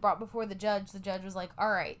 and brought before the judge was like,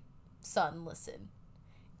 all right, son, listen.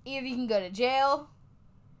 Either you can go to jail,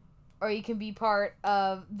 or you can be part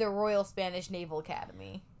of the Royal Spanish Naval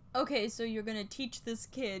Academy. Okay, so you're gonna teach this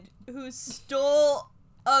kid who stole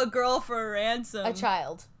a girl for a ransom. A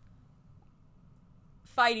child.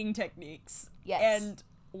 Fighting techniques. Yes. And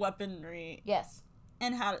weaponry. Yes.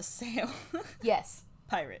 And how to sail. Yes.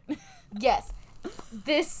 Pirate. Yes.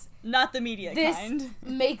 This... Not the media kind.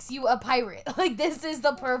 Makes you a pirate. Like, this is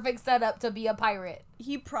the perfect setup to be a pirate.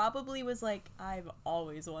 He probably was like, I've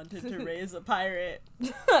always wanted to raise a pirate.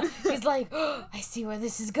 He's like, oh, I see where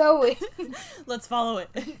this is going. Let's follow it.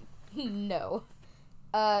 No.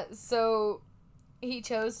 So he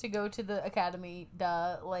chose to go to the academy,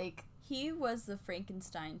 like... He was the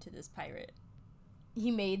Frankenstein to this pirate.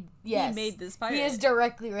 He made this pirate. He is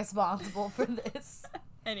directly responsible for this.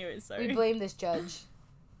 Anyway, sorry. We blame this judge.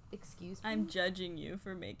 Excuse me? I'm judging you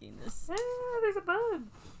for making this. There's a bug.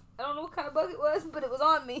 I don't know what kind of bug it was, but it was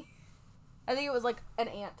on me. I think it was like an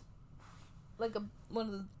ant. Like one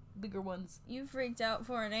of the bigger ones. You freaked out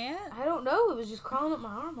for an ant? I don't know. It was just crawling up my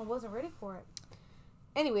arm. I wasn't ready for it.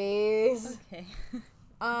 Anyways. Okay.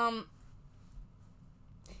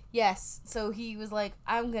 Yes. So he was like,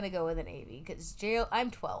 I'm going to go with the Navy because jail.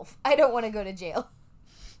 I'm 12. I don't want to go to jail.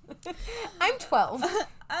 I'm 12.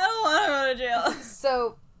 I don't want to go to jail.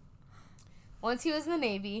 So, once he was in the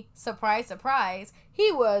Navy, surprise, surprise,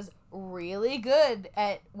 he was really good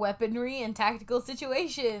at weaponry and tactical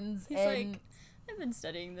situations. He's like, I've been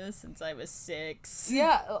studying this since I was 6.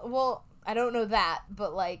 Yeah, well, I don't know that,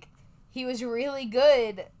 but, like, he was really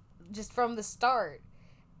good just from the start.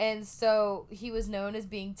 And so, he was known as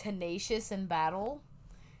being tenacious in battle.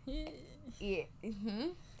 Yeah. Mm-hmm.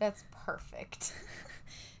 That's perfect.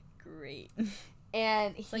 Great.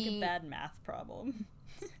 And it's like a bad math problem.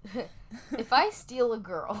 If I steal a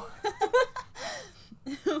girl,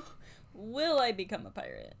 will I become a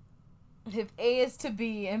pirate? If A is to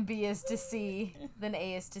B and B is to C, then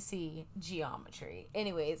A is to C. Geometry.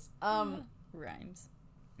 Anyways, rhymes.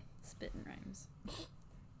 Spitting rhymes.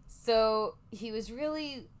 So he was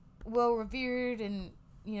really well revered and,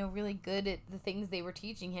 you know, really good at the things they were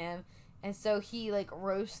teaching him. And so he, like,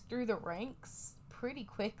 rose through the ranks pretty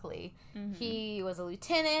quickly. Mm-hmm. He was a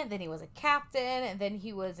lieutenant, then he was a captain, and then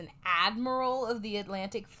he was an admiral of the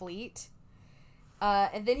Atlantic Fleet.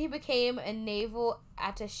 And then he became a naval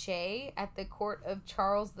attaché at the court of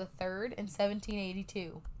Charles III in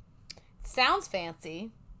 1782. Sounds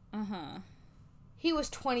fancy. Uh-huh. He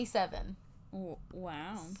was 27.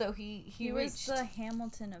 Wow. So he was the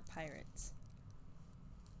Hamilton of pirates.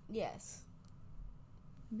 Yes.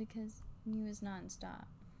 Because he was nonstop.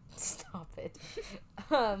 Stop it.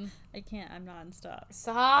 I can't. I'm nonstop.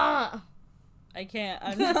 Stop. I can't.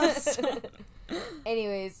 I'm nonstop.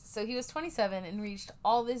 Anyways, so he was 27 and reached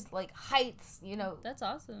all these, like, heights, you know. That's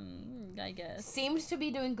awesome, I guess. Seemed to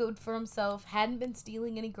be doing good for himself. Hadn't been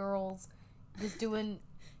stealing any girls. Was doing...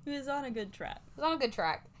 He was on a good track. He was on a good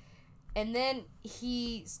track. And then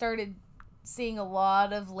he started seeing a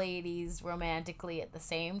lot of ladies romantically at the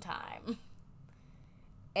same time.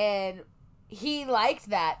 And he liked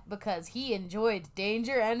that because he enjoyed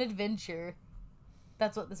danger and adventure.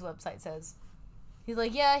 That's what this website says. He's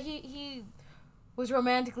like, yeah, he was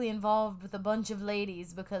romantically involved with a bunch of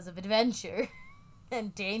ladies because of adventure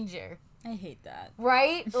and danger. I hate that.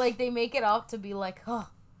 Right? Like, they make it out to be like, oh,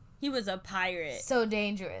 he was a pirate. so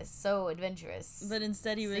dangerous, so adventurous. But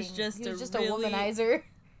instead he was just a womanizer.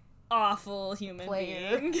 Awful human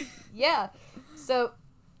being. Yeah. So,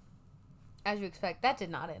 as you expect, that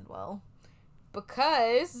did not end well.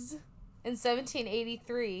 Because in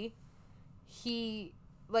 1783, he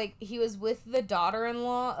was with the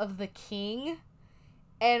daughter-in-law of the king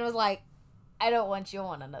and was like, I don't want you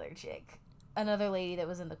on another chick. Another lady that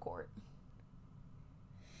was in the court.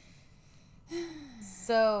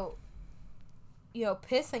 So, you know,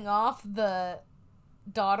 pissing off the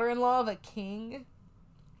daughter-in-law of a king,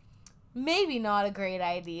 maybe not a great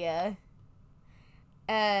idea.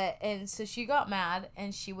 And so she got mad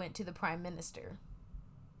and she went to the prime minister.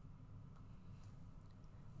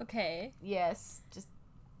 Okay. Yes, just...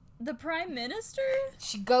 The prime minister?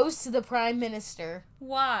 She goes to the prime minister.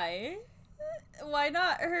 Why? Why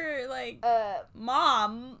not her, like,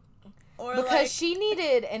 mom? Or because like... she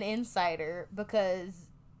needed an insider because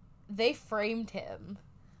they framed him.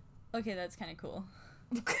 Okay, that's kind of cool.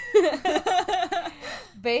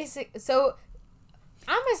 So,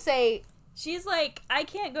 I'm gonna say... She's like, I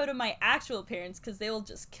can't go to my actual parents because they will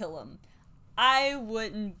just kill him. I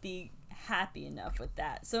wouldn't be happy enough with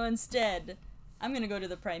that. So instead, I'm going to go to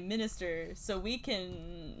the prime minister so we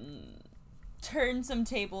can turn some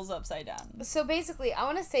tables upside down. So basically, I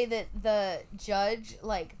want to say that the judge,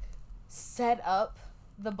 like, set up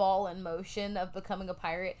the ball in motion of becoming a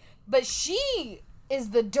pirate, but she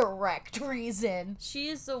is the direct reason. She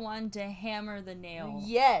is the one to hammer the nail.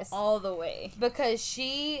 Yes. All the way. Because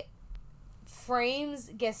she frames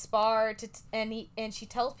Gaspar and she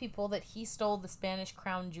tells people that he stole the Spanish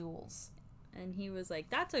crown jewels. And he was like,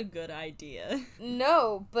 that's a good idea.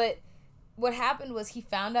 No, but what happened was he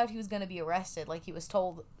found out he was going to be arrested. Like, he was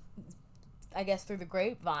told, I guess through the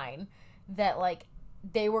grapevine, that, like,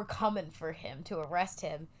 they were coming for him to arrest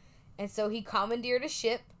him. And so he commandeered a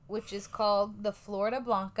ship, which is called the Florida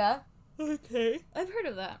Blanca. Okay. I've heard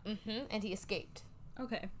of that. Mm-hmm. And he escaped.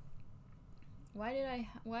 Okay. Why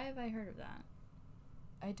have I heard of that?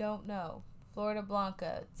 I don't know. Florida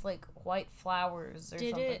Blanca. It's like white flowers or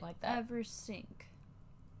something like that. Did it ever sink?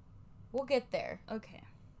 We'll get there. Okay.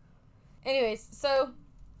 Anyways, so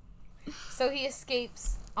he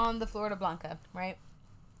escapes on the Florida Blanca, right?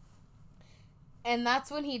 And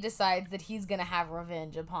that's when he decides that he's gonna have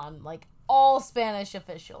revenge upon, like, all Spanish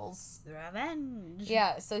officials. Revenge.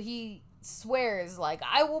 Yeah, so he swears, like,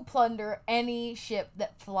 I will plunder any ship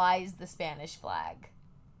that flies the Spanish flag.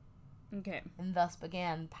 Okay. And thus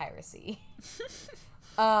began piracy.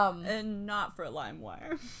 And not for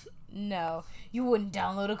LimeWire. No. You wouldn't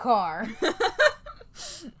download a car.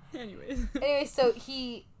 Anyway, so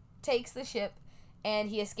he takes the ship and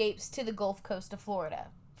he escapes to the Gulf Coast of Florida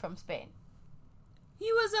from Spain.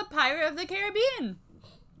 He was a pirate of the Caribbean.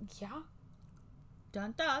 Yeah.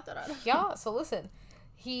 Dun, dun, dun, dun. Yeah, so listen.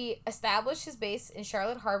 He established his base in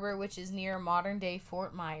Charlotte Harbor, which is near modern-day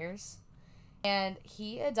Fort Myers. And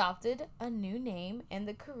he adopted a new name and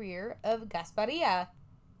the career of Gasparilla.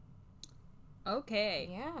 Okay.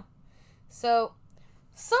 Yeah. So,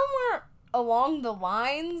 somewhere along the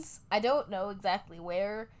lines, I don't know exactly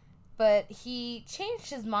where, but he changed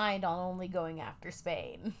his mind on only going after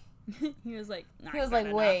Spain. He was like, he was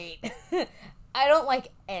like, wait, I don't like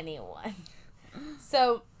anyone.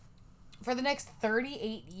 So, for the next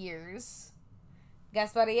 38 years,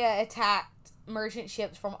 Gasparilla attacked merchant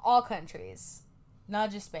ships from all countries,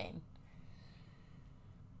 not just Spain.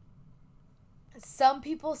 Some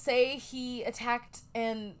people say he attacked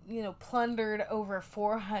and, plundered over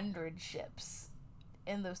 400 ships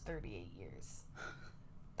in those 38 years.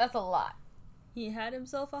 That's a lot. He had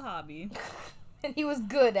himself a hobby. And he was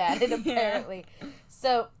good at it, apparently. Yeah.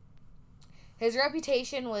 So, his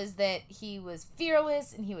reputation was that he was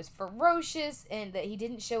fearless and he was ferocious and that he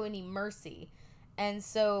didn't show any mercy. And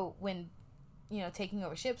so, when, taking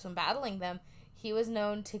over ships, when battling them, he was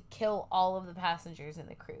known to kill all of the passengers and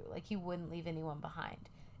the crew. Like, he wouldn't leave anyone behind.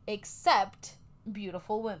 Except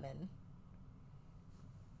beautiful women.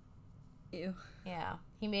 Ew. Yeah.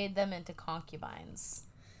 He made them into concubines.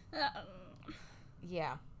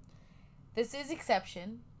 Yeah. This is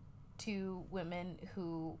exception to women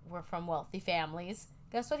who were from wealthy families.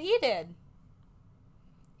 Guess what he did?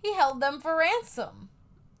 He held them for ransom.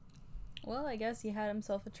 Well, I guess he had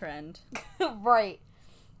himself a trend. Right.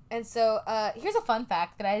 And so, here's a fun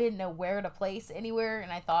fact that I didn't know where to place anywhere,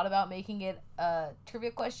 and I thought about making it a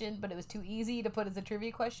trivia question, but it was too easy to put as a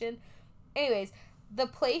trivia question. Anyways, the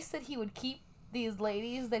place that he would keep these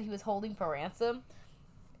ladies that he was holding for ransom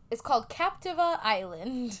is called Captiva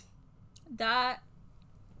Island.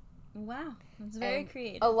 Wow, that's very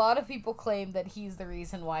creative. A lot of people claim that he's the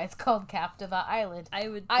reason why it's called Captiva Island. I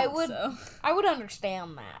would so. I would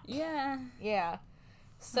understand that. Yeah. Yeah.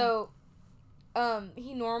 So,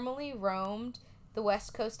 he normally roamed the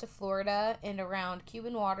west coast of Florida and around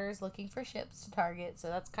Cuban waters looking for ships to target. So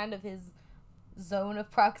that's kind of his zone of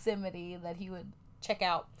proximity that he would check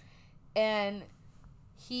out. And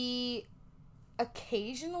he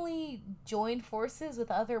occasionally joined forces with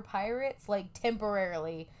other pirates, like,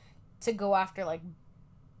 temporarily, to go after, like,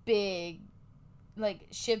 big, like,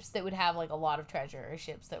 ships that would have, like, a lot of treasure, or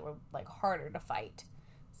ships that were, like, harder to fight.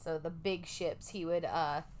 So the big ships, he would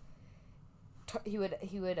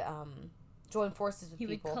join forces with people. He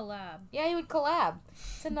would collab. Yeah, he would collab.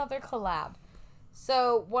 It's another collab.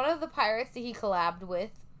 So one of the pirates that he collabed with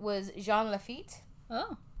was Jean Lafitte.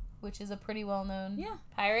 Oh. Which is a pretty well-known Yeah.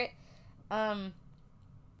 pirate.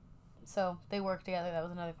 So they worked together. That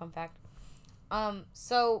was another fun fact.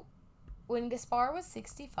 So when Gaspar was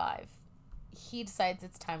 65, he decides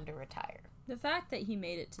it's time to retire. The fact that he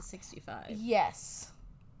made it to 65. Yes.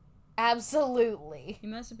 Absolutely. He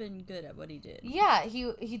must have been good at what he did. Yeah,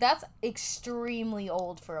 he that's extremely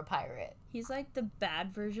old for a pirate. He's like the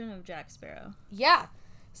bad version of Jack Sparrow. Yeah.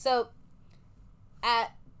 So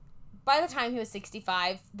by the time he was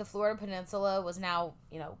 65, the Florida Peninsula was now,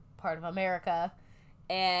 part of America,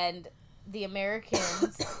 and the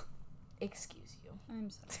Americans, excuse you. I'm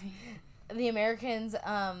sorry. The Americans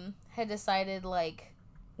had decided, like,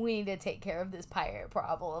 we need to take care of this pirate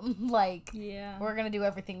problem. Like, yeah, we're going to do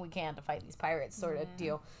everything we can to fight these pirates sort of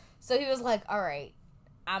deal. So he was like, all right,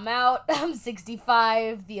 I'm out. I'm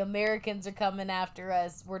 65. The Americans are coming after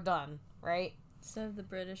us. We're done, right? So the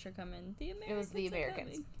British are coming. The Americans. It was the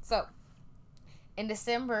Americans. So, in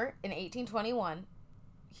December in 1821,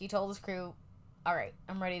 he told his crew, all right,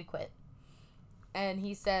 I'm ready to quit. And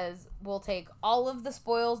he says, we'll take all of the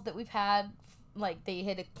spoils that we've had, like they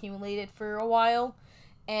had accumulated for a while,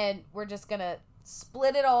 and we're just going to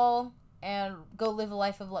split it all and go live a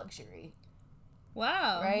life of luxury.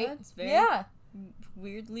 Wow. Right? That's very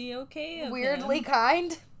weirdly okay. Weirdly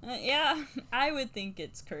kind. Yeah, I would think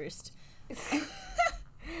it's cursed.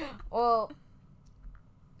 Well,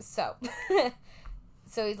 so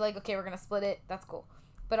he's like, okay, we're going to split it. That's cool.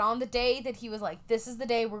 But on the day that he was like, this is the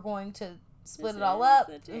day we're going to split it all up.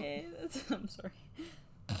 I'm sorry.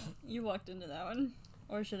 You walked into that one.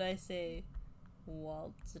 Or should I say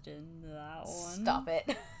waltzed into that one? Stop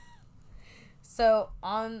it. So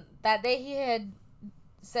on that day he had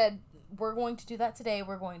said, we're going to do that today.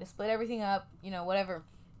 We're going to split everything up, whatever.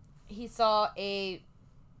 He saw a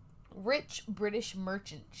rich British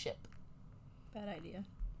merchant ship. Bad idea.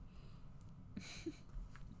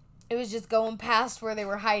 It was just going past where they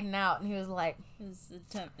were hiding out, and he was like,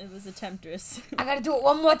 it was a temptress. I gotta do it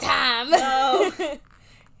one more time. No.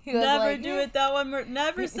 Never do it that one more.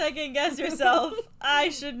 Never second guess yourself. I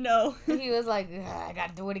should know. He was like, I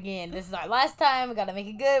gotta do it again. This is our last time. We gotta make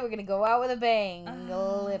it good. We're gonna go out with a bang.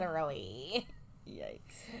 Literally.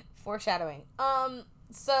 Yikes. Foreshadowing.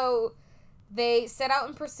 So they set out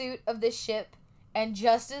in pursuit of this ship, and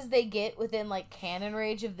just as they get within, like, cannon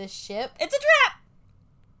range of this ship... It's a trap!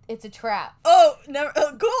 It's a trap. Oh, never.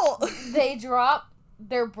 Oh, cool! They drop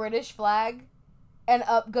their British flag, and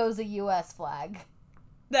up goes a U.S. flag.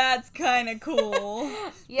 That's kind of cool.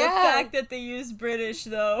 Yeah. The fact that they use British,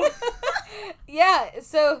 though. Yeah,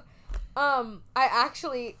 so, I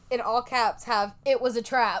actually, in all caps, have, it was a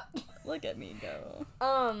trap. Look at me go.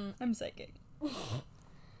 I'm psychic.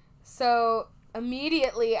 So,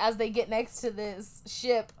 immediately as they get next to this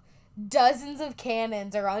ship, dozens of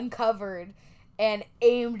cannons are uncovered and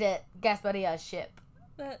aimed at Gasparilla's ship.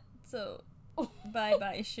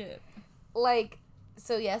 Bye-bye ship. Like,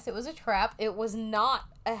 so yes, it was a trap. It was not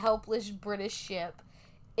a helpless British ship.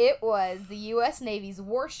 It was the U.S. Navy's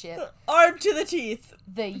warship. Armed to the teeth.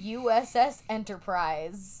 The USS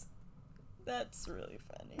Enterprise. That's really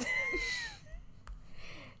funny.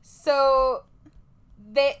 So...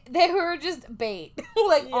 They were just bait,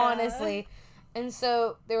 like, yeah. Honestly. And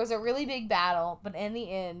so there was a really big battle, but in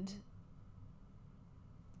the end,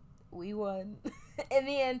 we won. In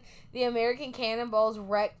the end, the American cannonballs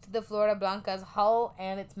wrecked the Florida Blanca's hull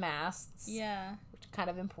and its masts. Yeah. Which is kind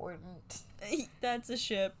of important. That's a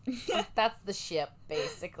ship. That's the ship,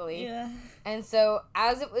 basically. Yeah. And so,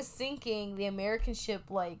 as it was sinking, the American ship,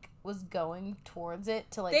 like, was going towards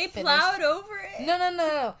it to, like, They plowed over it?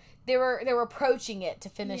 No. They were approaching it to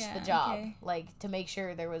finish the job. Okay. Like, to make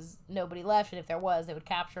sure there was nobody left, and if there was, they would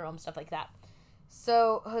capture them, stuff like that.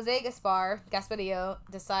 So, Jose Gasparillo,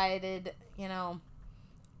 decided,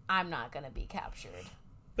 I'm not going to be captured.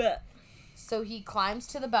 Bet. So, he climbs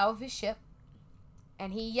to the bow of his ship,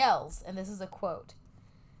 and he yells, and this is a quote,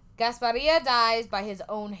 "Gasparilla dies by his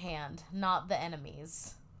own hand, not the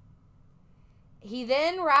enemy's." He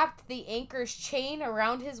then wrapped the anchor's chain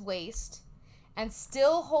around his waist, and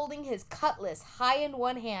still holding his cutlass high in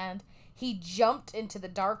one hand, he jumped into the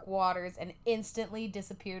dark waters and instantly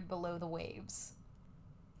disappeared below the waves.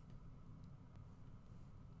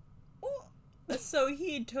 So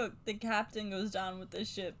the captain goes down with the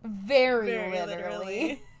ship. Very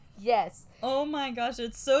literally. Yes. Oh my gosh,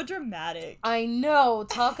 it's so dramatic. I know.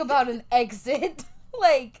 Talk about an exit.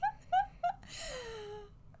 Like,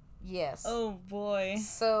 yes. Oh boy.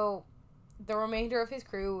 So, the remainder of his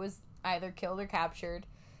crew was either killed or captured.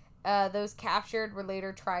 Those captured were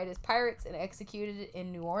later tried as pirates and executed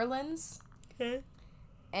in New Orleans. Okay.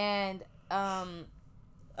 And,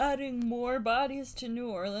 adding more bodies to New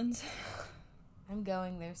Orleans. I'm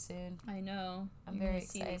going there soon. I know. I'm very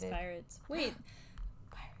excited. See these pirates. Wait.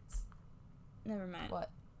 Pirates. Never mind. What?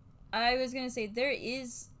 I was gonna say there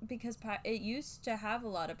is, because it used to have a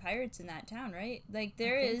lot of pirates in that town, right? Like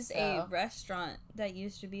there is a restaurant that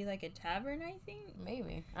used to be like a tavern, I think.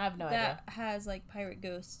 Maybe. I have no idea. That has like pirate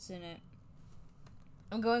ghosts in it.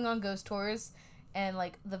 I'm going on ghost tours and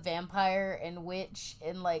like the vampire and witch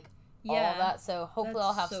and like all of that. So hopefully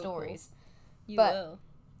I'll have stories. Cool. You will.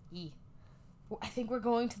 I think we're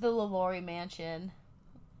going to the LaLaurie mansion.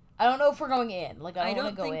 I don't know if we're going in. Like, I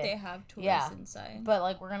don't think they have tours inside. But,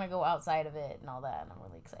 like, we're going to go outside of it and all that, and I'm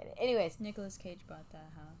really excited. Anyways. Nicolas Cage bought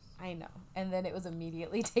that house. I know. And then it was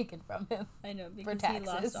immediately taken from him. I know, because he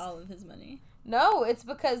lost all of his money. No, it's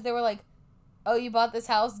because they were like, oh, you bought this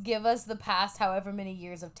house? Give us the past however many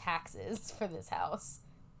years of taxes for this house.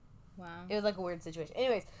 Wow. It was, like, a weird situation.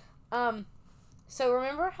 Anyways, so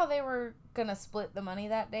remember how they were going to split the money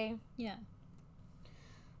that day? Yeah.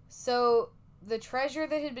 So the treasure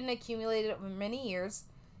that had been accumulated over many years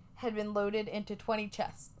had been loaded into 20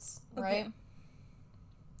 chests, right? Okay.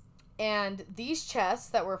 And these chests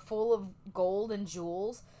that were full of gold and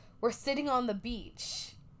jewels were sitting on the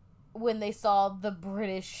beach when they saw the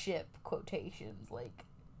British ship, quotations, like,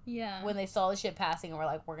 yeah, when they saw the ship passing and were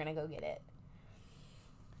like, we're gonna go get it.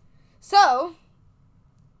 So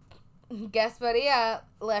Gasparilla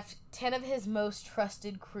left 10 of his most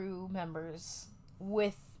trusted crew members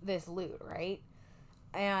with this loot, right?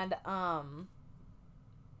 And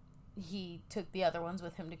he took the other ones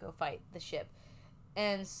with him to go fight the ship.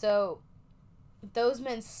 And so those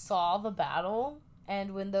men saw the battle,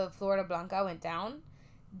 and when the Florida Blanca went down,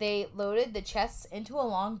 they loaded the chests into a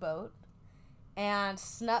longboat and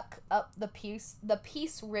snuck up the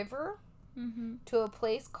Peace River to a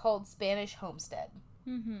place called Spanish Homestead.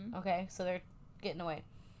 Okay, so they're getting away.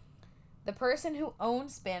 The person who owned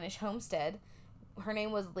Spanish Homestead, her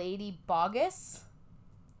name was Lady Boggess,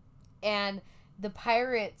 and the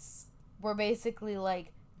pirates were basically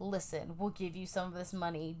like, listen, we'll give you some of this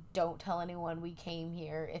money. Don't tell anyone we came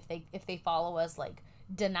here. If they follow us, like,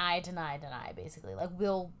 deny, basically. Like,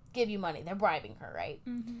 we'll give you money. They're bribing her, right?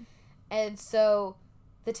 And so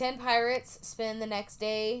the 10 pirates spend the next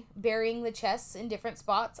day burying the chests in different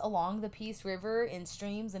spots along the Peace River, in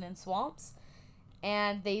streams and in swamps.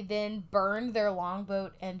 And they then burned their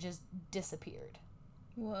longboat and just disappeared.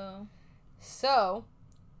 Whoa. So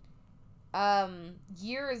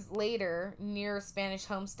years later, near Spanish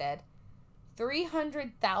Homestead,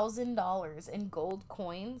 $300,000 in gold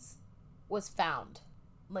coins was found,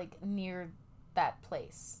 like, near that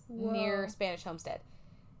place. Whoa. Near Spanish Homestead.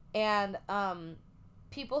 And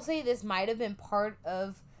people say this might have been part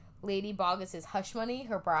of Lady Boggess's hush money,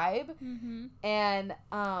 her bribe. And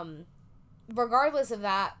regardless of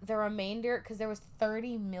that, the remainder, because there was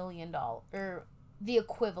 $30 million, or the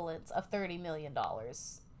equivalent of $30 million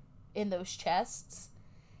in those chests,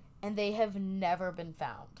 and they have never been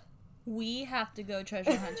found. We have to go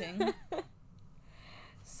treasure hunting.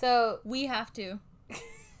 So we have to.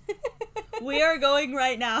 We are going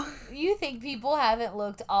right now. You think people haven't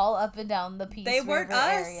looked all up and down the Peace River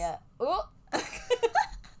area? Oh.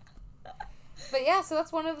 But yeah, so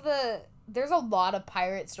that's one of the... There's a lot of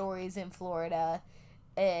pirate stories in Florida,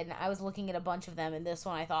 and I was looking at a bunch of them, and this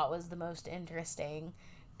one I thought was the most interesting.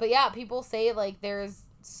 But yeah, people say, like, there's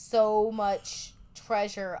so much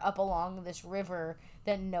treasure up along this river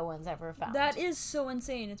that no one's ever found. That is so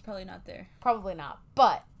insane. It's probably not there. Probably not,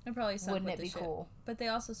 but it probably sunk wouldn't with it the be ship. Cool? But they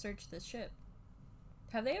also searched this ship.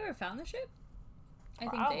 Have they ever found the ship? I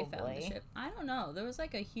think they found the ship. I don't know. There was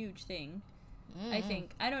like a huge thing. I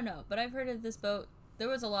think. I don't know. But I've heard of this boat. There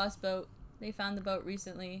was a lost boat. They found the boat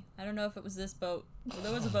recently. I don't know if it was this boat. But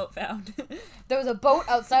there was a boat found. There was a boat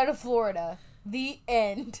outside of Florida. The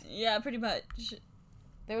end. Yeah, pretty much.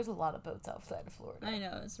 There was a lot of boats outside of Florida. I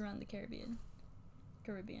know. It's around the Caribbean.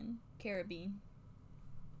 The Caribbean.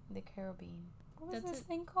 What was this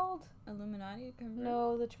thing called? Illuminati?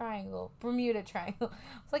 No, the triangle. Bermuda Triangle.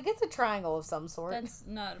 It's like, it's a triangle of some sort. That's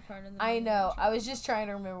not a part of the I know. I was just trying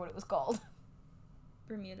to remember what it was called.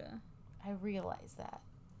 Bermuda. I realized that.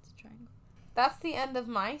 It's a triangle. That's the end of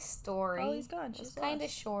my story. Oh, he's gone. It's kind of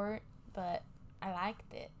short, but I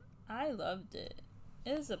liked it. I loved it.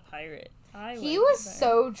 It was a pirate. He was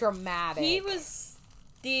so dramatic. He was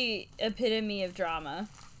the epitome of drama.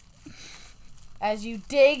 As you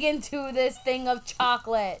dig into this thing of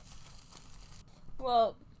chocolate.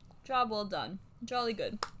 Well, job well done. Jolly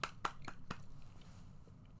good.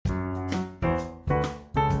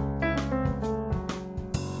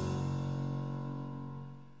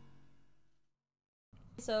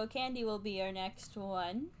 So candy will be our next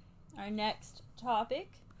one. Our next topic.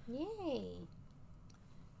 Yay.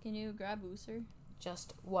 Can you grab Ooser?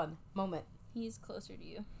 Just one moment. He's closer to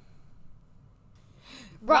you.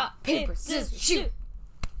 Rock, paper, scissors, shoot!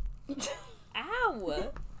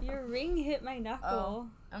 Ow! Your ring hit my knuckle. Oh,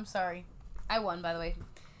 I'm sorry. I won, by the way.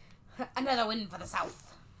 Another win for the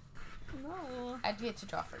South. No. I get to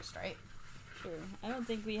draw first, right? Sure. I don't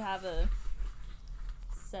think we have a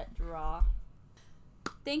set draw.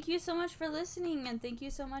 Thank you so much for listening, and thank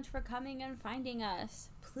you so much for coming and finding us.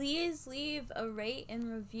 please leave a rate and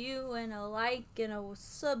review and a like and a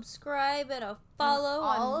subscribe and a follow.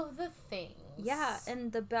 And all of the things. Yeah,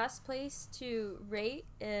 and the best place to rate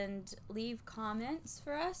and leave comments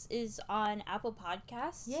for us is on Apple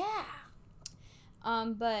Podcasts. Yeah.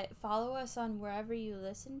 But follow us on wherever you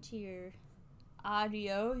listen to your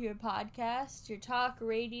audio, your podcast, your talk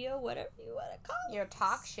radio, whatever you want to call it. Your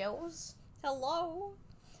talk shows. Hello.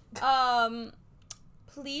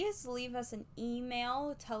 Please leave us an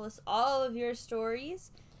email. Tell us all of your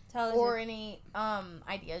stories. Tell us any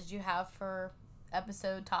ideas you have for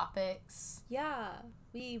episode topics. Yeah,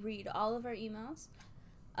 we read all of our emails.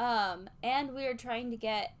 And we are trying to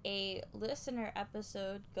get a listener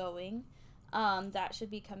episode going. That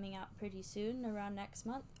should be coming out pretty soon, around next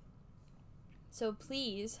month. So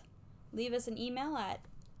please leave us an email at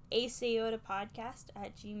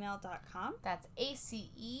aceotapodcast@gmail.com. That's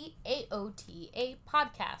ACEAOTA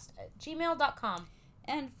podcast@gmail.com.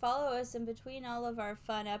 And follow us in between all of our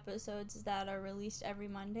fun episodes that are released every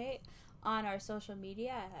Monday on our social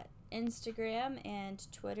media at Instagram and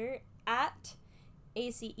Twitter at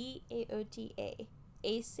ACEAOTA.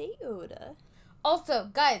 Aceota. Also,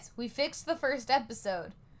 guys, we fixed the first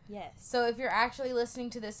episode. Yes. So if you're actually listening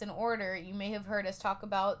to this in order, you may have heard us talk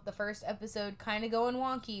about the first episode kind of going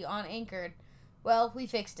wonky on Anchor. Well, we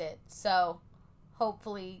fixed it. So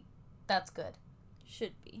hopefully that's good.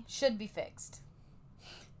 Should be fixed.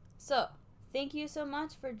 So, thank you so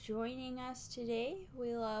much for joining us today.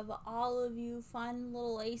 We love all of you fun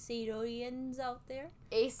little Aceodians out there.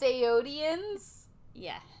 Aceodians?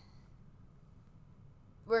 Yeah.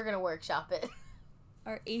 We're going to workshop it.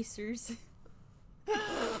 Our Acers.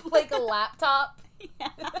 Like a laptop?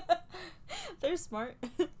 Yeah. They're smart.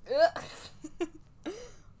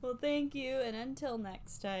 Well, thank you, and until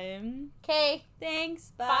next time. Okay.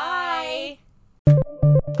 Thanks. Bye.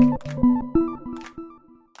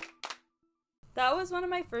 That was one of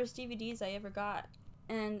my first DVDs I ever got.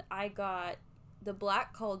 And I got The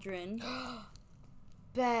Black Cauldron.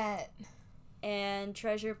 Bet. And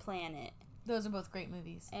Treasure Planet. Those are both great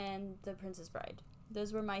movies. And The Princess Bride.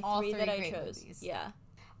 Those were my All three that I chose. Movies. Yeah.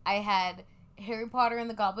 I had Harry Potter and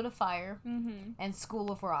the Goblet of Fire and School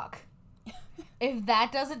of Rock. If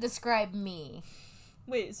that doesn't describe me.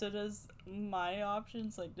 Wait, so does my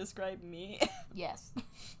options, like, describe me? Yes.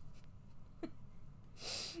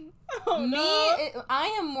 Oh, no.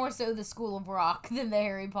 I am more so the School of Rock than the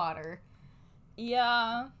Harry Potter.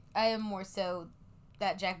 Yeah. I am more so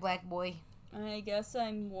that Jack Black boy. I guess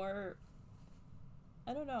I'm more...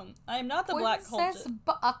 I don't know. I'm not the Black Cauldron.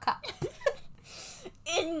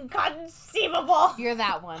 Inconceivable! You're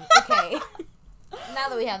that one. Okay. Now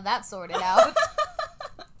that we have that sorted out.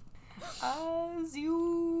 As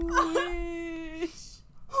you wish.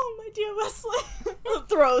 Oh, my dear Wesley.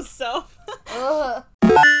 Throw self. Ugh.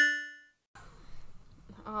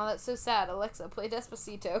 Oh, that's so sad. Alexa, play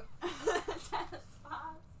Despacito.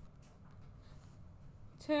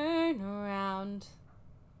 Turn around.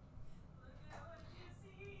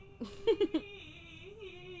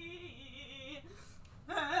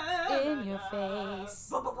 In your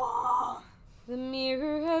face. The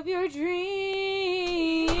mirror of your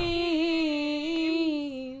dreams.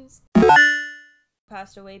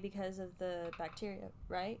 Passed away because of the bacteria,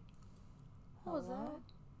 right? What was that?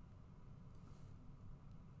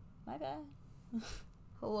 My bad.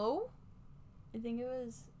 Hello? I think it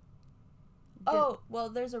was... Oh, well,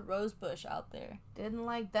 there's a rose bush out there. Didn't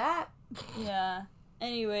like that. Yeah.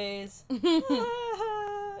 Anyways.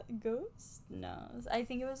 Ghost? No. I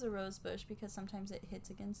think it was a rose bush because sometimes it hits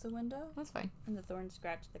against the window. That's fine. And the thorns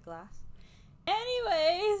scratch the glass.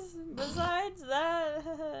 Anyways, besides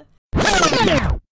that...